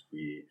 And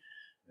we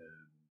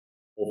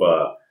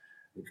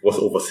was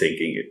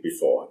overthinking it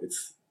before.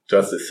 It's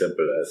just as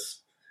simple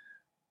as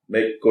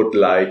make good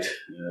light,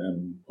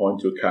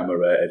 point your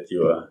camera at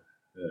your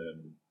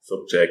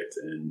subject,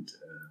 and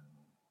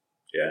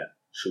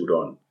shoot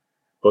on.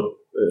 Put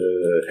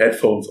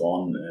headphones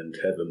on and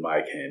have a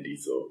mic handy,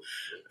 so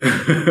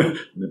a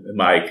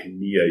mic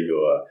near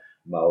your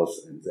mouth,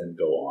 and then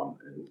go on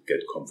and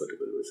get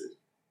comfortable with it.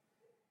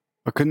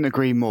 I couldn't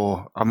agree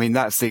more. I mean,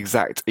 that's the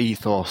exact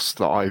ethos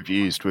that I've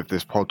used with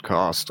this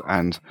podcast,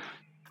 and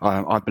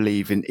I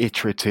believe in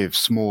iterative,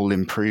 small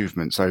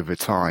improvements over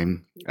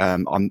time.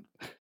 And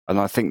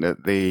I think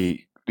that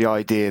the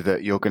idea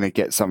that you're going to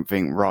get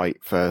something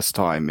right first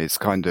time is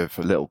kind of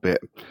a little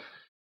bit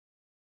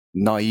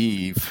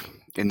naive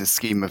in the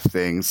scheme of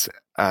things.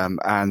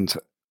 And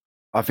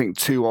I think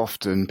too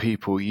often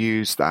people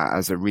use that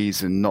as a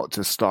reason not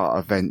to start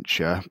a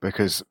venture,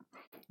 because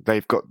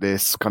they've got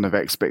this kind of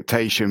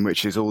expectation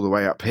which is all the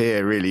way up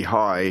here, really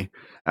high,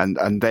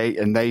 and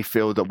they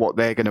feel that what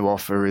they're going to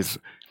offer is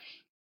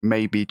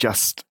maybe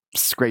just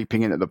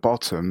scraping in at the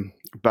bottom.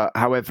 But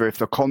however, if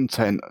the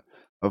content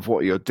of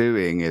what you're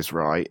doing is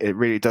right, it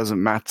really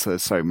doesn't matter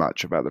so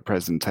much about the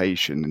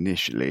presentation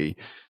initially.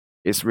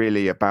 It's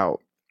really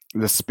about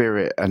the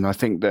spirit. And I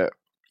think that,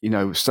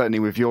 certainly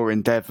with your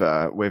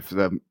endeavor, with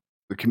the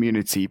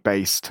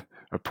community-based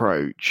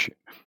approach,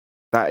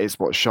 that is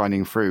what's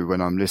shining through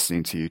when I'm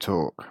listening to you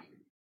talk.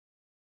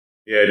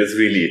 Yeah, it is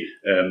really.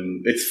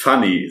 It's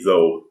funny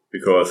though,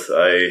 because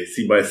I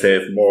see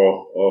myself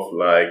more of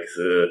like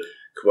the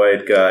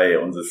quiet guy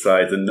on the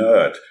side, the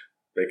nerd.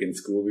 Back in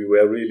school, we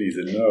were really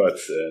the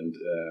nerds, and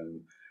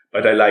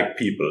but I like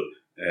people,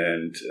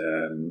 and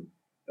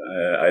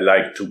I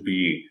like to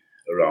be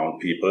around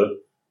people.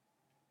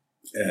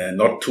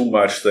 Not too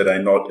much that I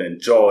not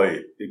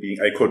enjoy being.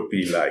 I could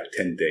be like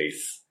 10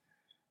 days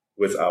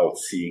without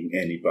seeing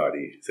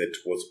anybody. That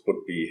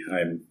would be.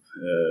 I'm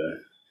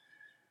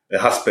a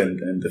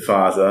husband and a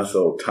father,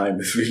 so time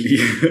is really,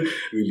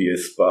 really a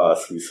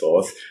sparse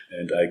resource,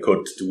 and I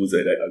could do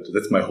that.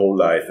 That's my whole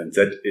life, and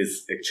that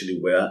is actually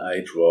where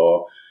I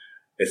draw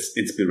as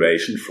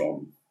inspiration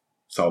from.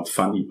 Sounds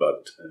funny,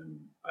 but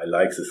I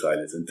like the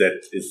silence, and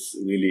that is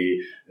really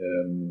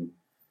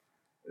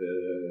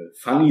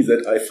funny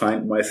that I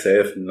find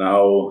myself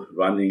now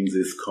running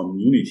this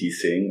community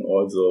thing,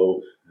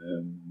 although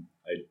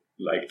I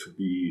like to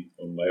be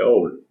on my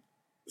own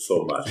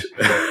so much.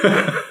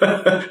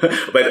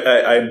 But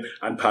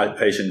I'm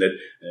patient,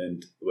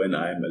 and when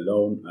I'm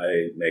alone,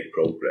 I make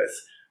progress.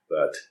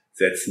 But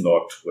that's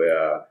not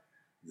where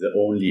the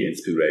only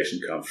inspiration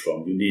comes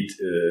from. You need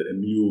a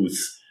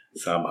muse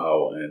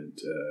somehow. And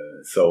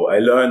so I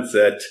learned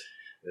that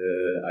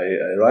I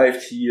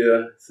arrived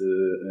here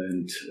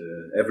and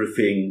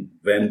everything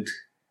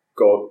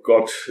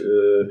got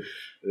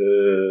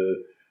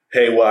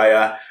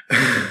haywire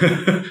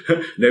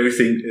and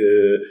everything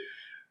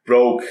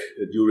broke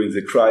during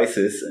the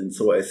crisis, and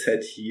so I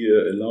sat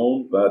here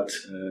alone. But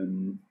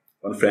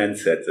one friend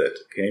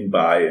came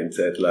by and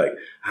said like,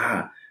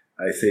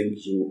 I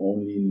think you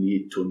only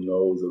need to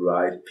know the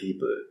right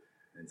people.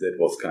 And that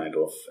was kind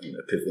of an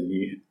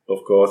epiphany.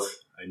 Of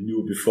course, I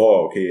knew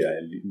before, okay,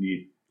 I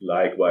need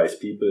likewise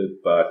people,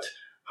 but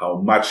how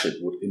much it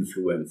would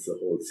influence the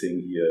whole thing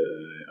here,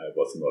 I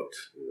was not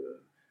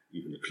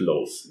even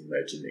close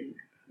imagining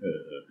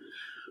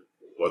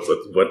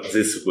what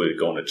this will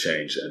gonna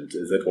change. And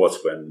that was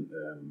when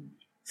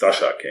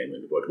Sasha came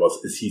in.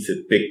 He's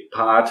a big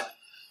part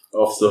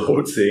of the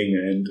whole thing,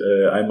 and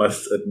I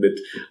must admit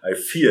I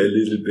fear a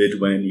little bit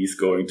when he's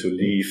going to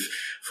leave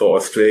for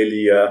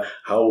Australia,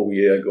 how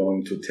we are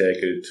going to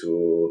tackle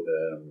to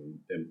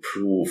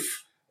improve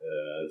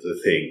the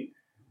thing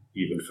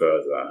even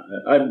further.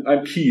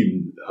 I'm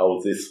keen how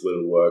this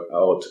will work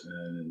out,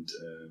 and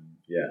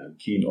I'm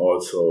keen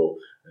also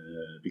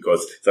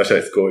because Sasha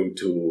is going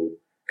to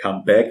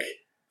come back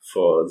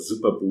for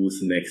Super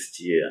Boost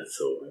next year,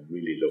 so I'm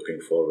really looking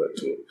forward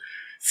to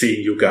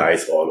seeing you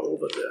guys all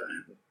over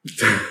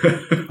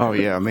there. Oh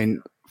yeah, I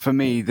mean, for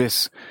me,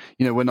 this,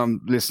 when I'm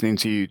listening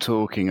to you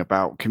talking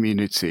about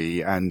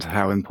community and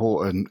how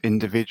important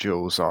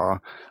individuals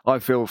are, I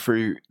feel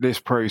through this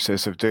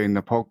process of doing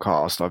the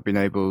podcast, I've been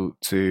able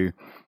to,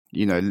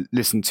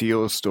 listen to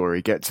your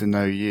story, get to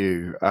know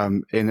you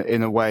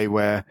in a way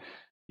where,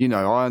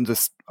 I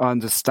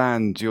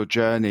understand your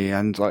journey,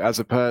 and like as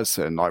a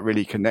person, like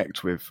really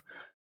connect with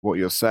what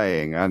you're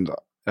saying. And,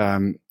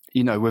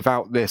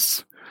 without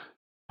this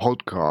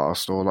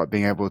podcast or like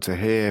being able to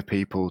hear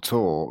people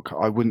talk,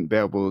 I wouldn't be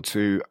able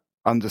to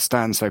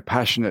understand so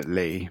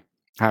passionately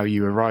how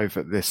you arrive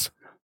at this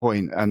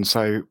point. And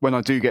so when I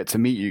do get to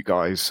meet you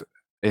guys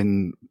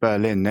in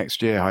Berlin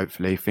next year,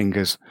 hopefully,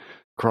 fingers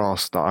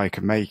crossed that I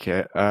can make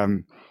it,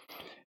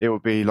 it will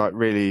be like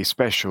really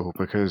special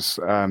because,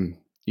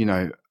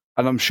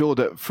 and I'm sure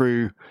that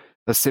through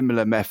a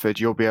similar method,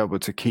 you'll be able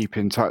to keep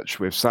in touch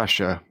with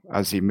Sasha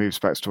as he moves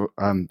back to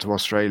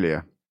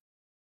Australia.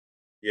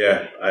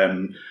 Yeah,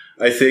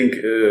 I think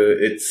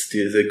it's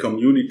the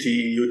community,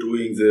 you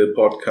doing the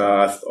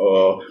podcast,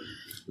 or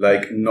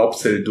like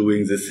Nopsel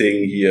doing the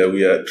thing here.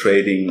 We are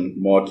trading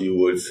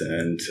modules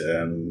and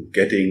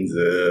getting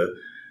the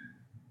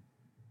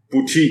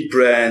boutique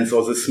brands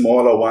or the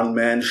smaller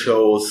one-man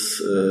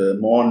shows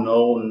more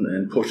known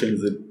and pushing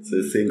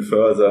the thing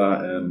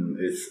further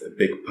is a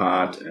big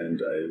part,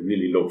 and I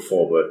really look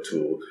forward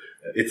to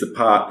it's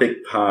a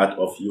big part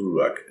of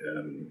Eurorack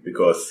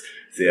because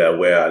there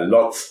were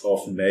lots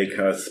of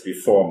makers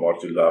before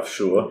Modulove,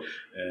 sure,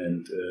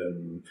 and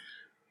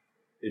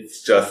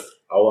it's just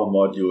our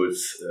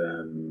modules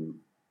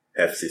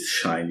have these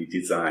shiny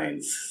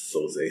designs,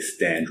 so they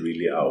stand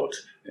really out,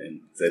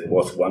 and that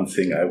was one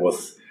thing I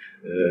was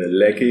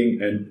lacking.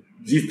 And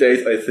these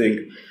days, I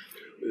think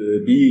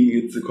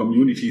being the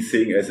community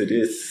thing as it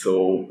is,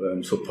 so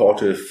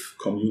supportive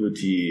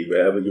community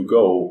wherever you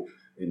go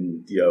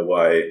in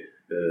DIY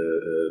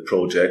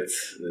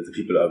projects, the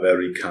people are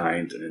very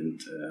kind and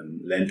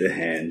lend a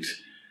hand.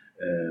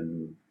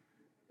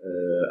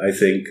 I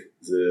think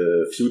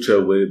the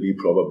future will be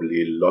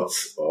probably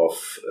lots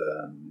of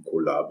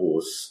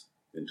collabos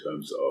in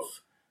terms of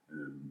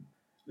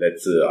let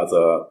the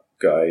other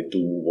guy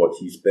do what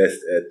he's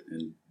best at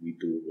and we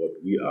do what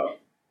we are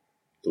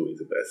doing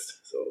the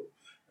best. So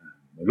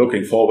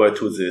looking forward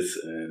to this.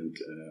 And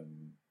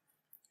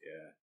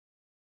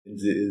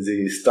in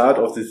the start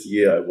of this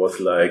year, I was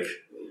like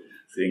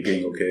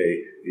thinking,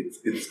 okay,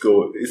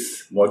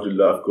 is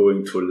Modulove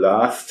going to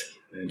last?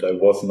 And I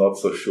was not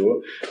so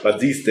sure. But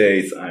these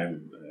days,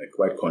 I'm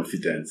quite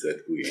confident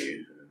that we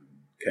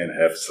can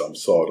have some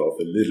sort of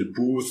a little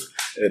booth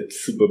at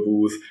Super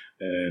Booth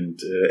and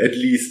at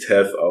least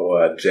have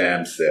our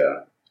jams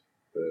there.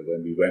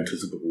 When we went to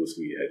Super Booth,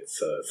 we had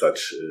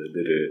such a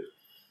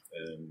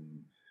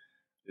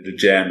little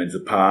jam in the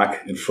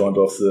park in front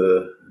of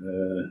the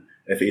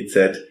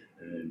FEZ.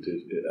 And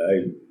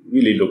I'm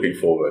really looking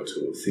forward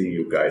to seeing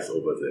you guys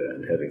over there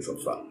and having some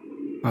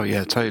fun. Oh,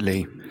 yeah,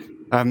 totally.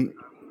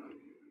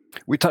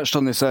 We touched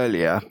on this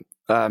earlier,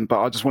 but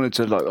I just wanted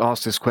to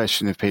ask this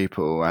question of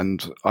people,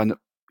 and I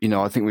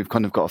think we've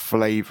kind of got a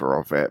flavour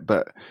of it.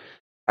 But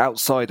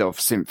outside of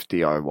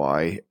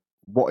SynthDIY,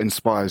 what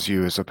inspires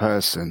you as a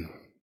person?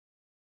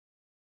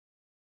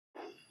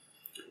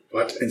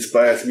 What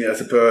inspires me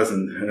as a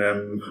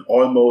person?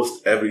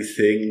 Almost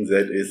everything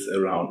that is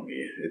around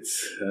me.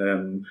 It's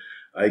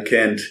I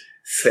can't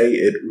say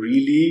it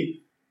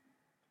really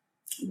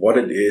what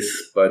it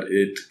is, but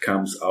it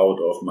comes out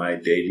of my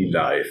daily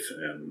life.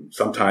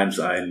 Sometimes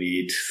I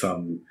need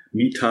some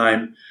me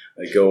time.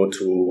 I go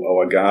to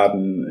our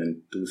garden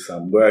and do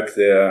some work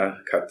there,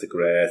 cut the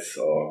grass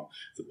or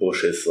the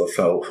bushes or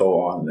so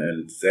on,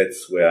 and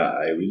that's where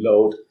I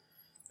reload.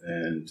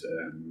 And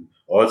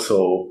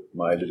also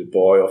my little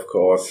boy, of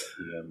course,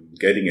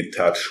 getting in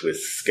touch with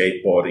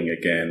skateboarding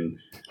again,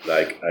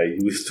 like I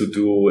used to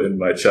do in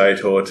my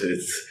childhood.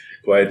 It's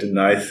quite a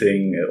nice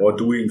thing, or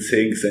doing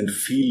things and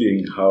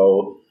feeling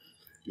how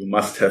you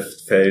must have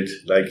felt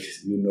like,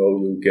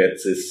 you get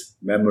this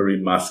memory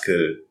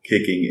muscle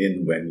kicking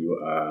in when you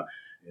are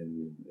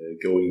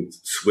going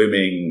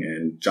swimming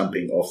and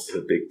jumping off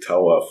the big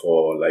tower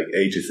for like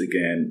ages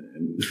again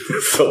and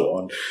so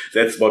on.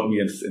 That's what me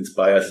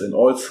inspires. And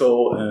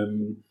also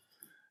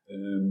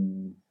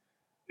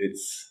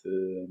it's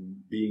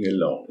being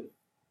alone.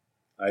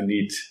 I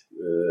need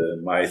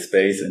my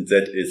space, and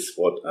that is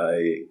what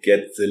I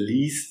get the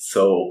least.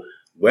 So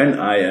when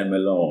I am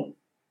alone,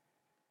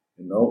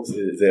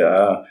 there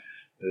are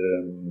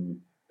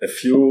a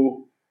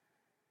few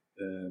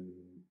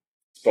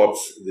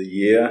spots the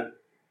year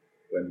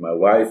when my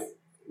wife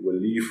will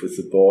leave with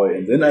the boy,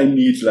 and then I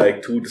need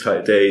like 2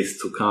 days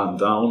to calm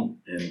down,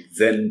 and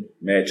then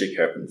magic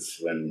happens.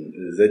 When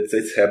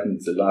this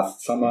happened the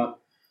last summer,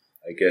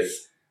 I guess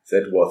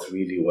that was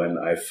really when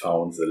I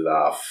found the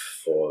love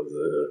for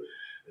the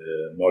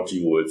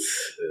modules,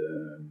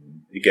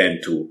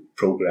 again, to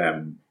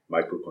program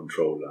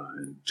microcontroller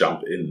and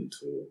jump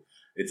into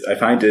it. I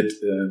find it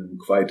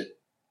quite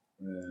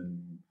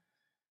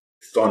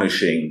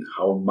astonishing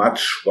how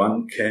much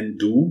one can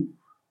do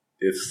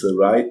if the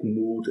right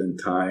mood and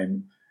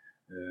time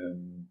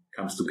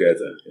comes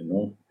together.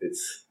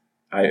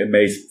 I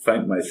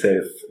find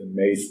myself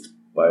amazed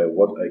by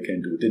what I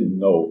can do. Didn't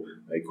know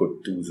I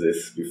could do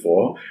this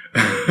before.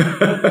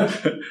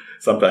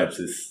 Sometimes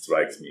this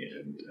strikes me,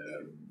 and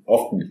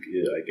often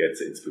I get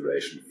the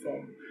inspiration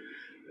from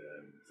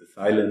the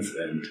silence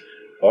and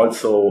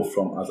also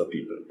from other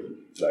people,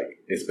 like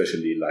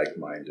especially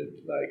like-minded,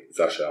 like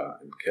Sasha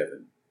and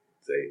Kevin.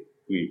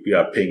 We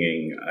are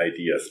pinging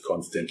ideas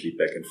constantly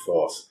back and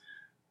forth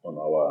on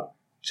our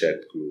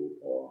chat group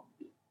or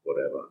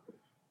whatever.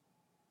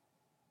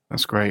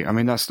 That's great. I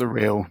mean, that's the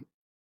real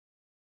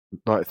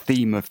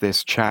theme of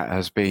this chat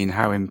has been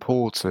how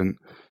important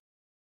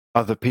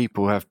other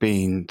people have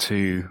been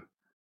to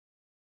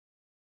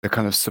the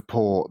kind of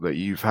support that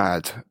you've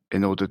had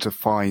in order to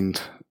find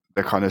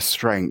the kind of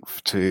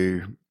strength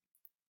to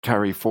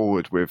carry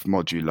forward with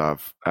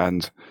Modulove.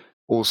 And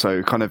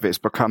also kind of it's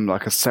become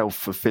like a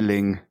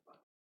self-fulfilling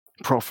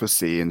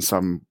prophecy in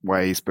some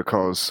ways,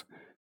 because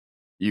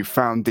you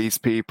found these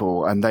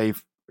people and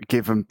they've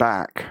given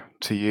back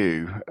to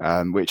you,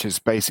 which has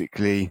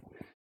basically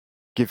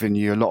given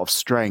you a lot of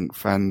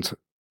strength and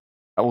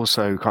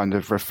also kind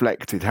of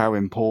reflected how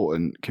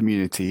important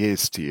community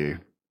is to you.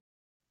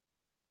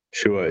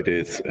 Sure, it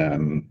is.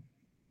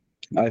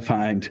 I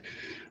find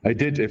I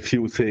did a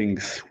few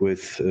things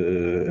with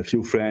a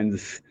few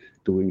friends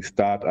doing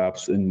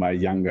startups in my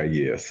younger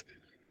years.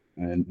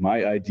 And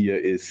my idea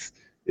is,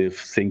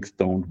 if things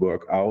don't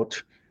work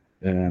out,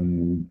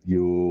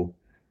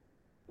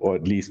 or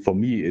at least for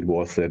me it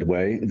was that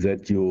way,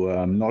 that you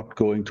are not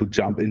going to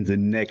jump in the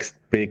next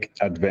big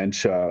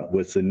adventure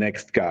with the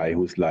next guy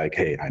who's like,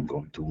 hey, I'm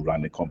going to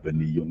run a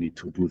company, you need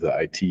to do the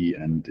IT,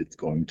 and it's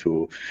going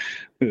to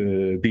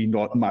be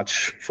not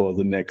much for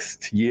the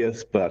next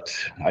years, but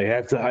I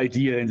have the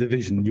idea and the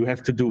vision, you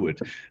have to do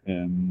it.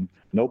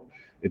 Nope,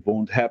 it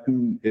won't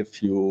happen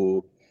if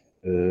you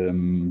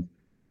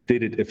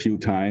did it a few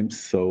times,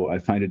 so I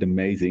find it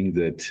amazing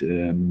that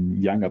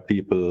younger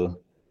people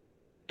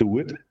do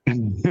it.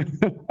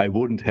 I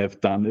wouldn't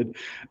have done it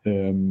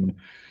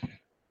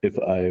if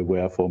I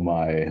were for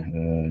my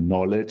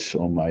knowledge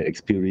or my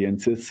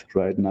experiences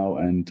right now.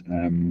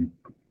 And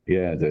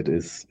yeah, that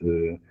is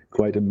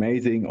quite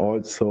amazing.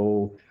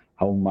 Also,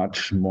 how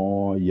much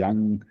more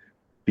young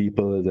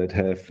people that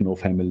have no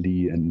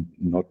family and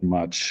not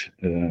much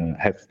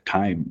have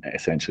time,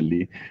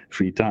 essentially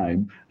free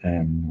time,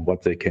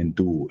 what they can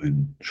do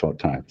in short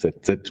time.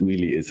 That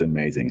really is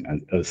amazing.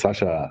 And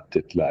Sasha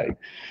did like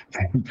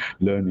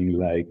learning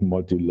like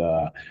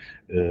modular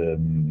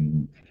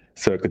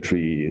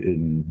circuitry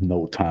in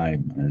no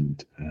time,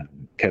 and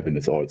Kevin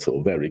is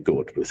also very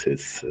good with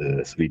his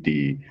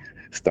 3D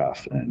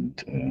stuff, and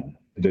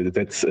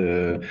that's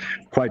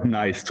quite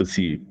nice to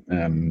see.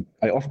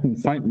 I often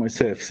find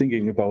myself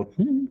thinking about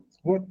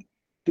what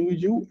do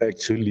you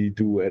actually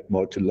do at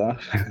Modular?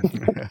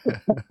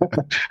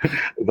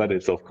 But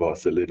it's of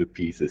course the little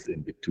pieces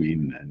in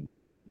between and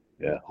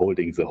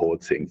holding the whole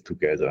thing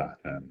together.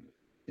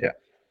 Yeah.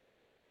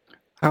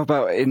 How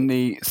about in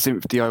the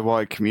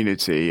SynthDIY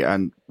community,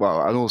 and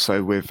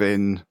also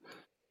within?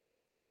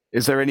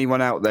 Is there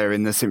anyone out there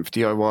in the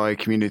SynthDIY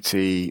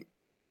community,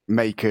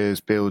 makers,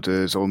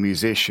 builders, or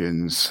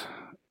musicians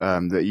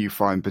that you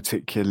find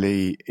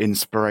particularly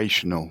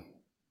inspirational?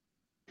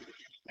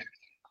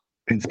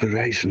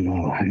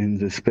 Inspirational in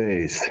the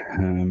space.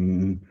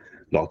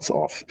 Lots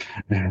of,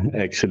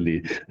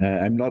 actually.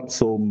 I'm not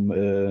so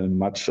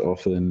much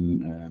of a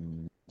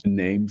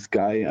names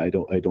guy. I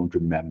don't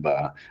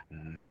remember.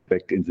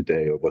 Back in the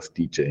day, I was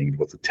DJing. It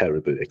was a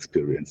terrible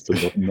experience to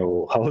not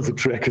know how the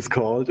track is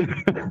called,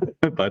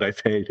 but I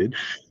failed it.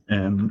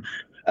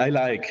 I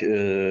like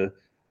the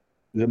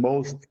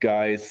most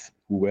guys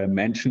who were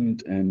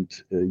mentioned and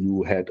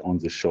you had on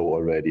the show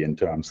already in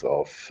terms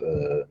of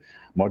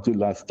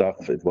modular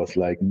stuff. It was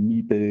like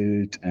Me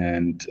Build,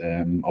 and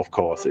of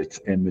course it's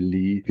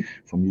Emily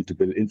from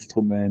Mutable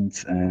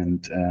Instruments,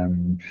 and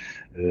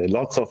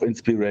lots of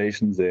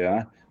inspiration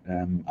there.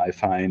 I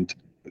find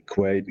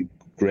quite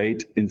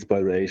great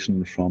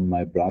inspiration from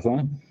my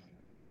brother.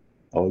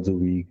 Also,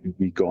 we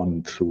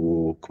gone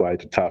through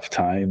quite a tough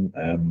time.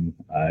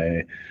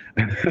 I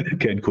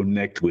can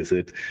connect with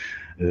it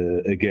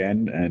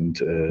again and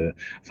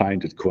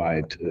find it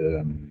quite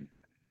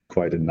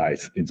a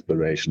nice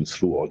inspiration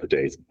through all the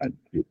days. And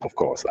of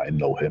course, I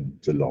know him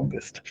the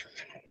longest.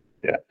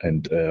 Yeah,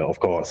 and of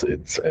course,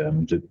 it's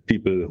the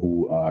people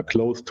who are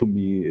close to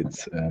me.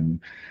 It's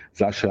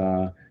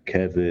Sasha,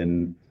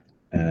 Kevin,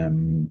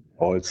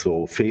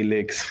 also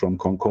Felix from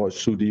Concord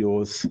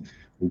Studios,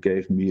 who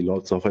gave me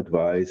lots of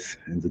advice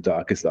in the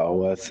darkest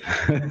hours.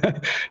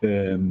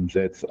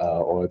 That's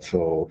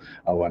also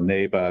our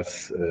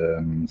neighbors,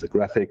 the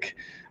graphic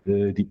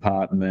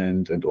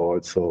department, and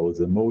also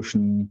the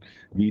motion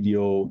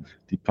video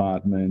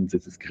department.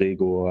 This is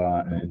Gregor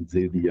and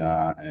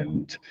Silvia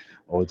and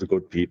all the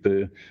good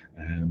people.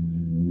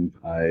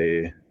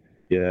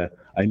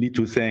 I need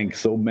to thank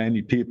so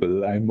many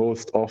people. I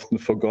most often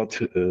forgot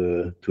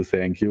to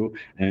thank you.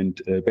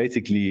 And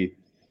basically,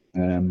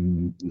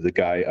 the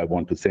guy I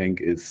want to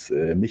thank is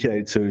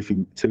Michael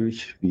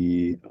Zürich.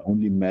 We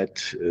only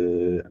met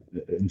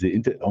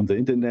on the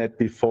internet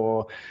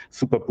before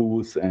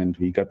Superbooth, and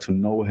we got to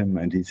know him,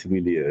 and he's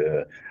really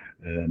a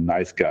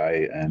nice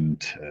guy,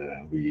 and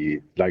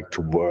we like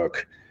to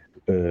work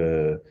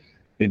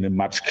in a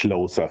much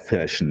closer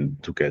fashion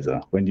together.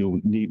 When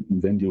you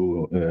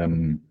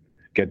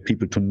get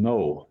people to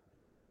know,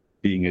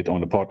 being it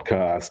on a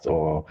podcast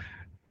or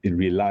in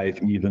real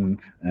life even,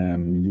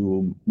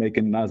 you make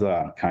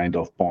another kind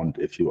of bond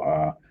if you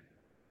are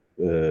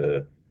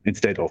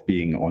instead of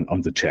being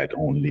on the chat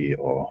only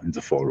or in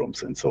the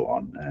forums and so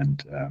on.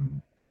 And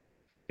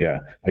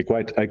I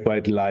quite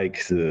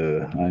like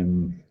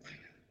I'm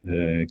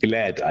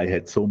glad I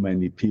had so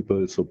many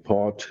people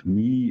support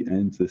me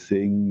and the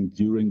thing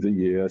during the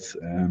years.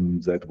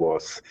 That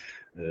was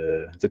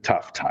the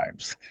tough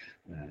times.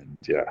 And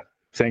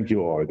thank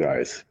you all,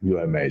 guys. You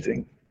are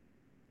amazing.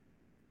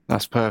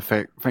 That's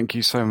perfect. Thank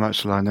you so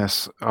much,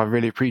 Linus. I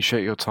really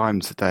appreciate your time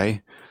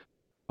today.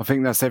 I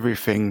think that's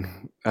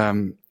everything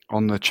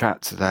on the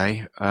chat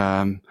today.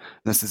 Unless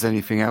there's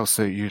anything else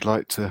that you'd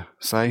like to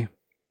say.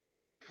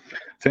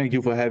 Thank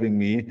you for having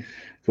me.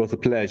 It was a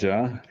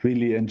pleasure.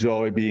 Really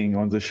enjoy being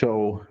on the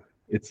show.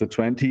 It's the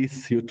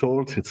 20s, you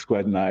told. It's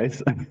quite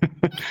nice.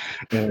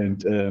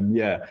 And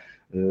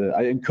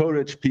I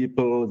encourage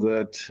people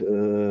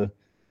that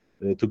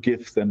to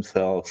give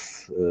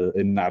themselves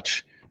a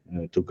nudge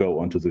to go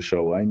onto the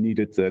show. I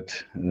needed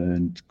that,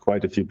 and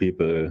quite a few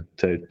people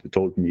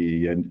told me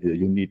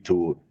you need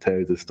to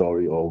tell the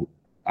story, or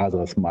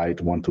others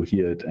might want to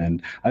hear it,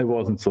 and I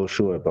wasn't so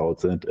sure about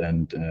that.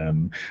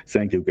 And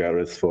thank you,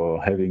 Gareth,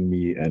 for having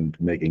me and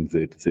making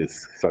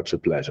this such a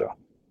pleasure.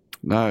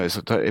 No,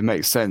 it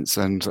makes sense.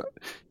 And,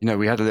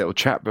 we had a little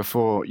chat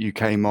before you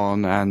came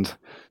on, and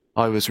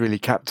I was really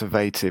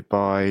captivated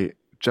by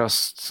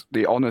just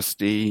the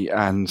honesty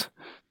and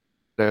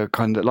the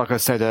kind of, like I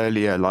said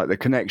earlier, like the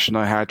connection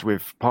I had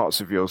with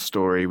parts of your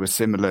story was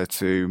similar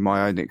to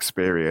my own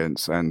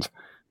experience, and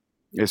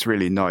it's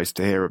really nice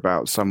to hear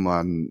about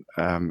someone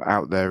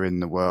out there in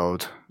the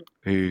world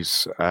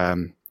who's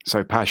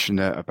so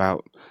passionate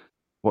about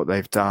what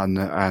they've done,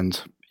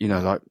 and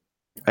like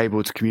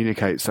able to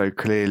communicate so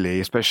clearly,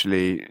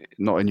 especially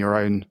not in your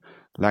own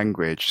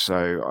language.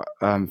 So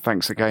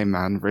thanks again,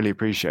 man. Really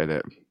appreciate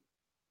it.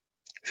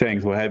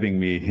 Thanks for having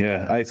me.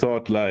 Yeah, I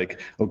thought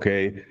like,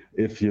 okay,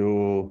 if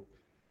you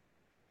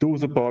do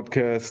the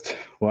podcast,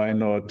 why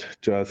not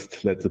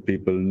just let the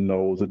people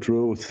know the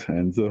truth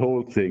and the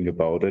whole thing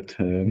about it?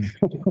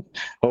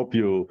 Hope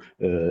you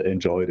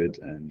enjoyed it,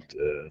 and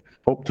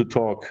hope to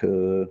talk,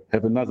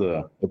 have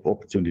another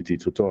opportunity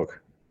to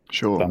talk.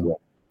 Sure. Somewhere.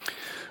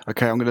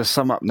 Okay, I'm going to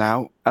sum up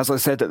now. As I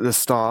said at the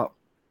start,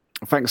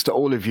 thanks to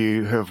all of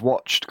you who have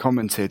watched,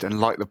 commented,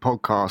 and liked the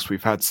podcast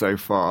we've had so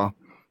far.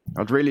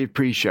 I'd really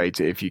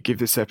appreciate it if you give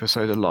this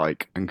episode a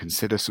like and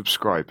consider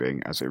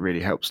subscribing, as it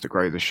really helps to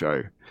grow the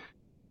show.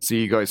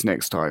 See you guys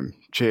next time.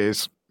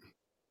 Cheers.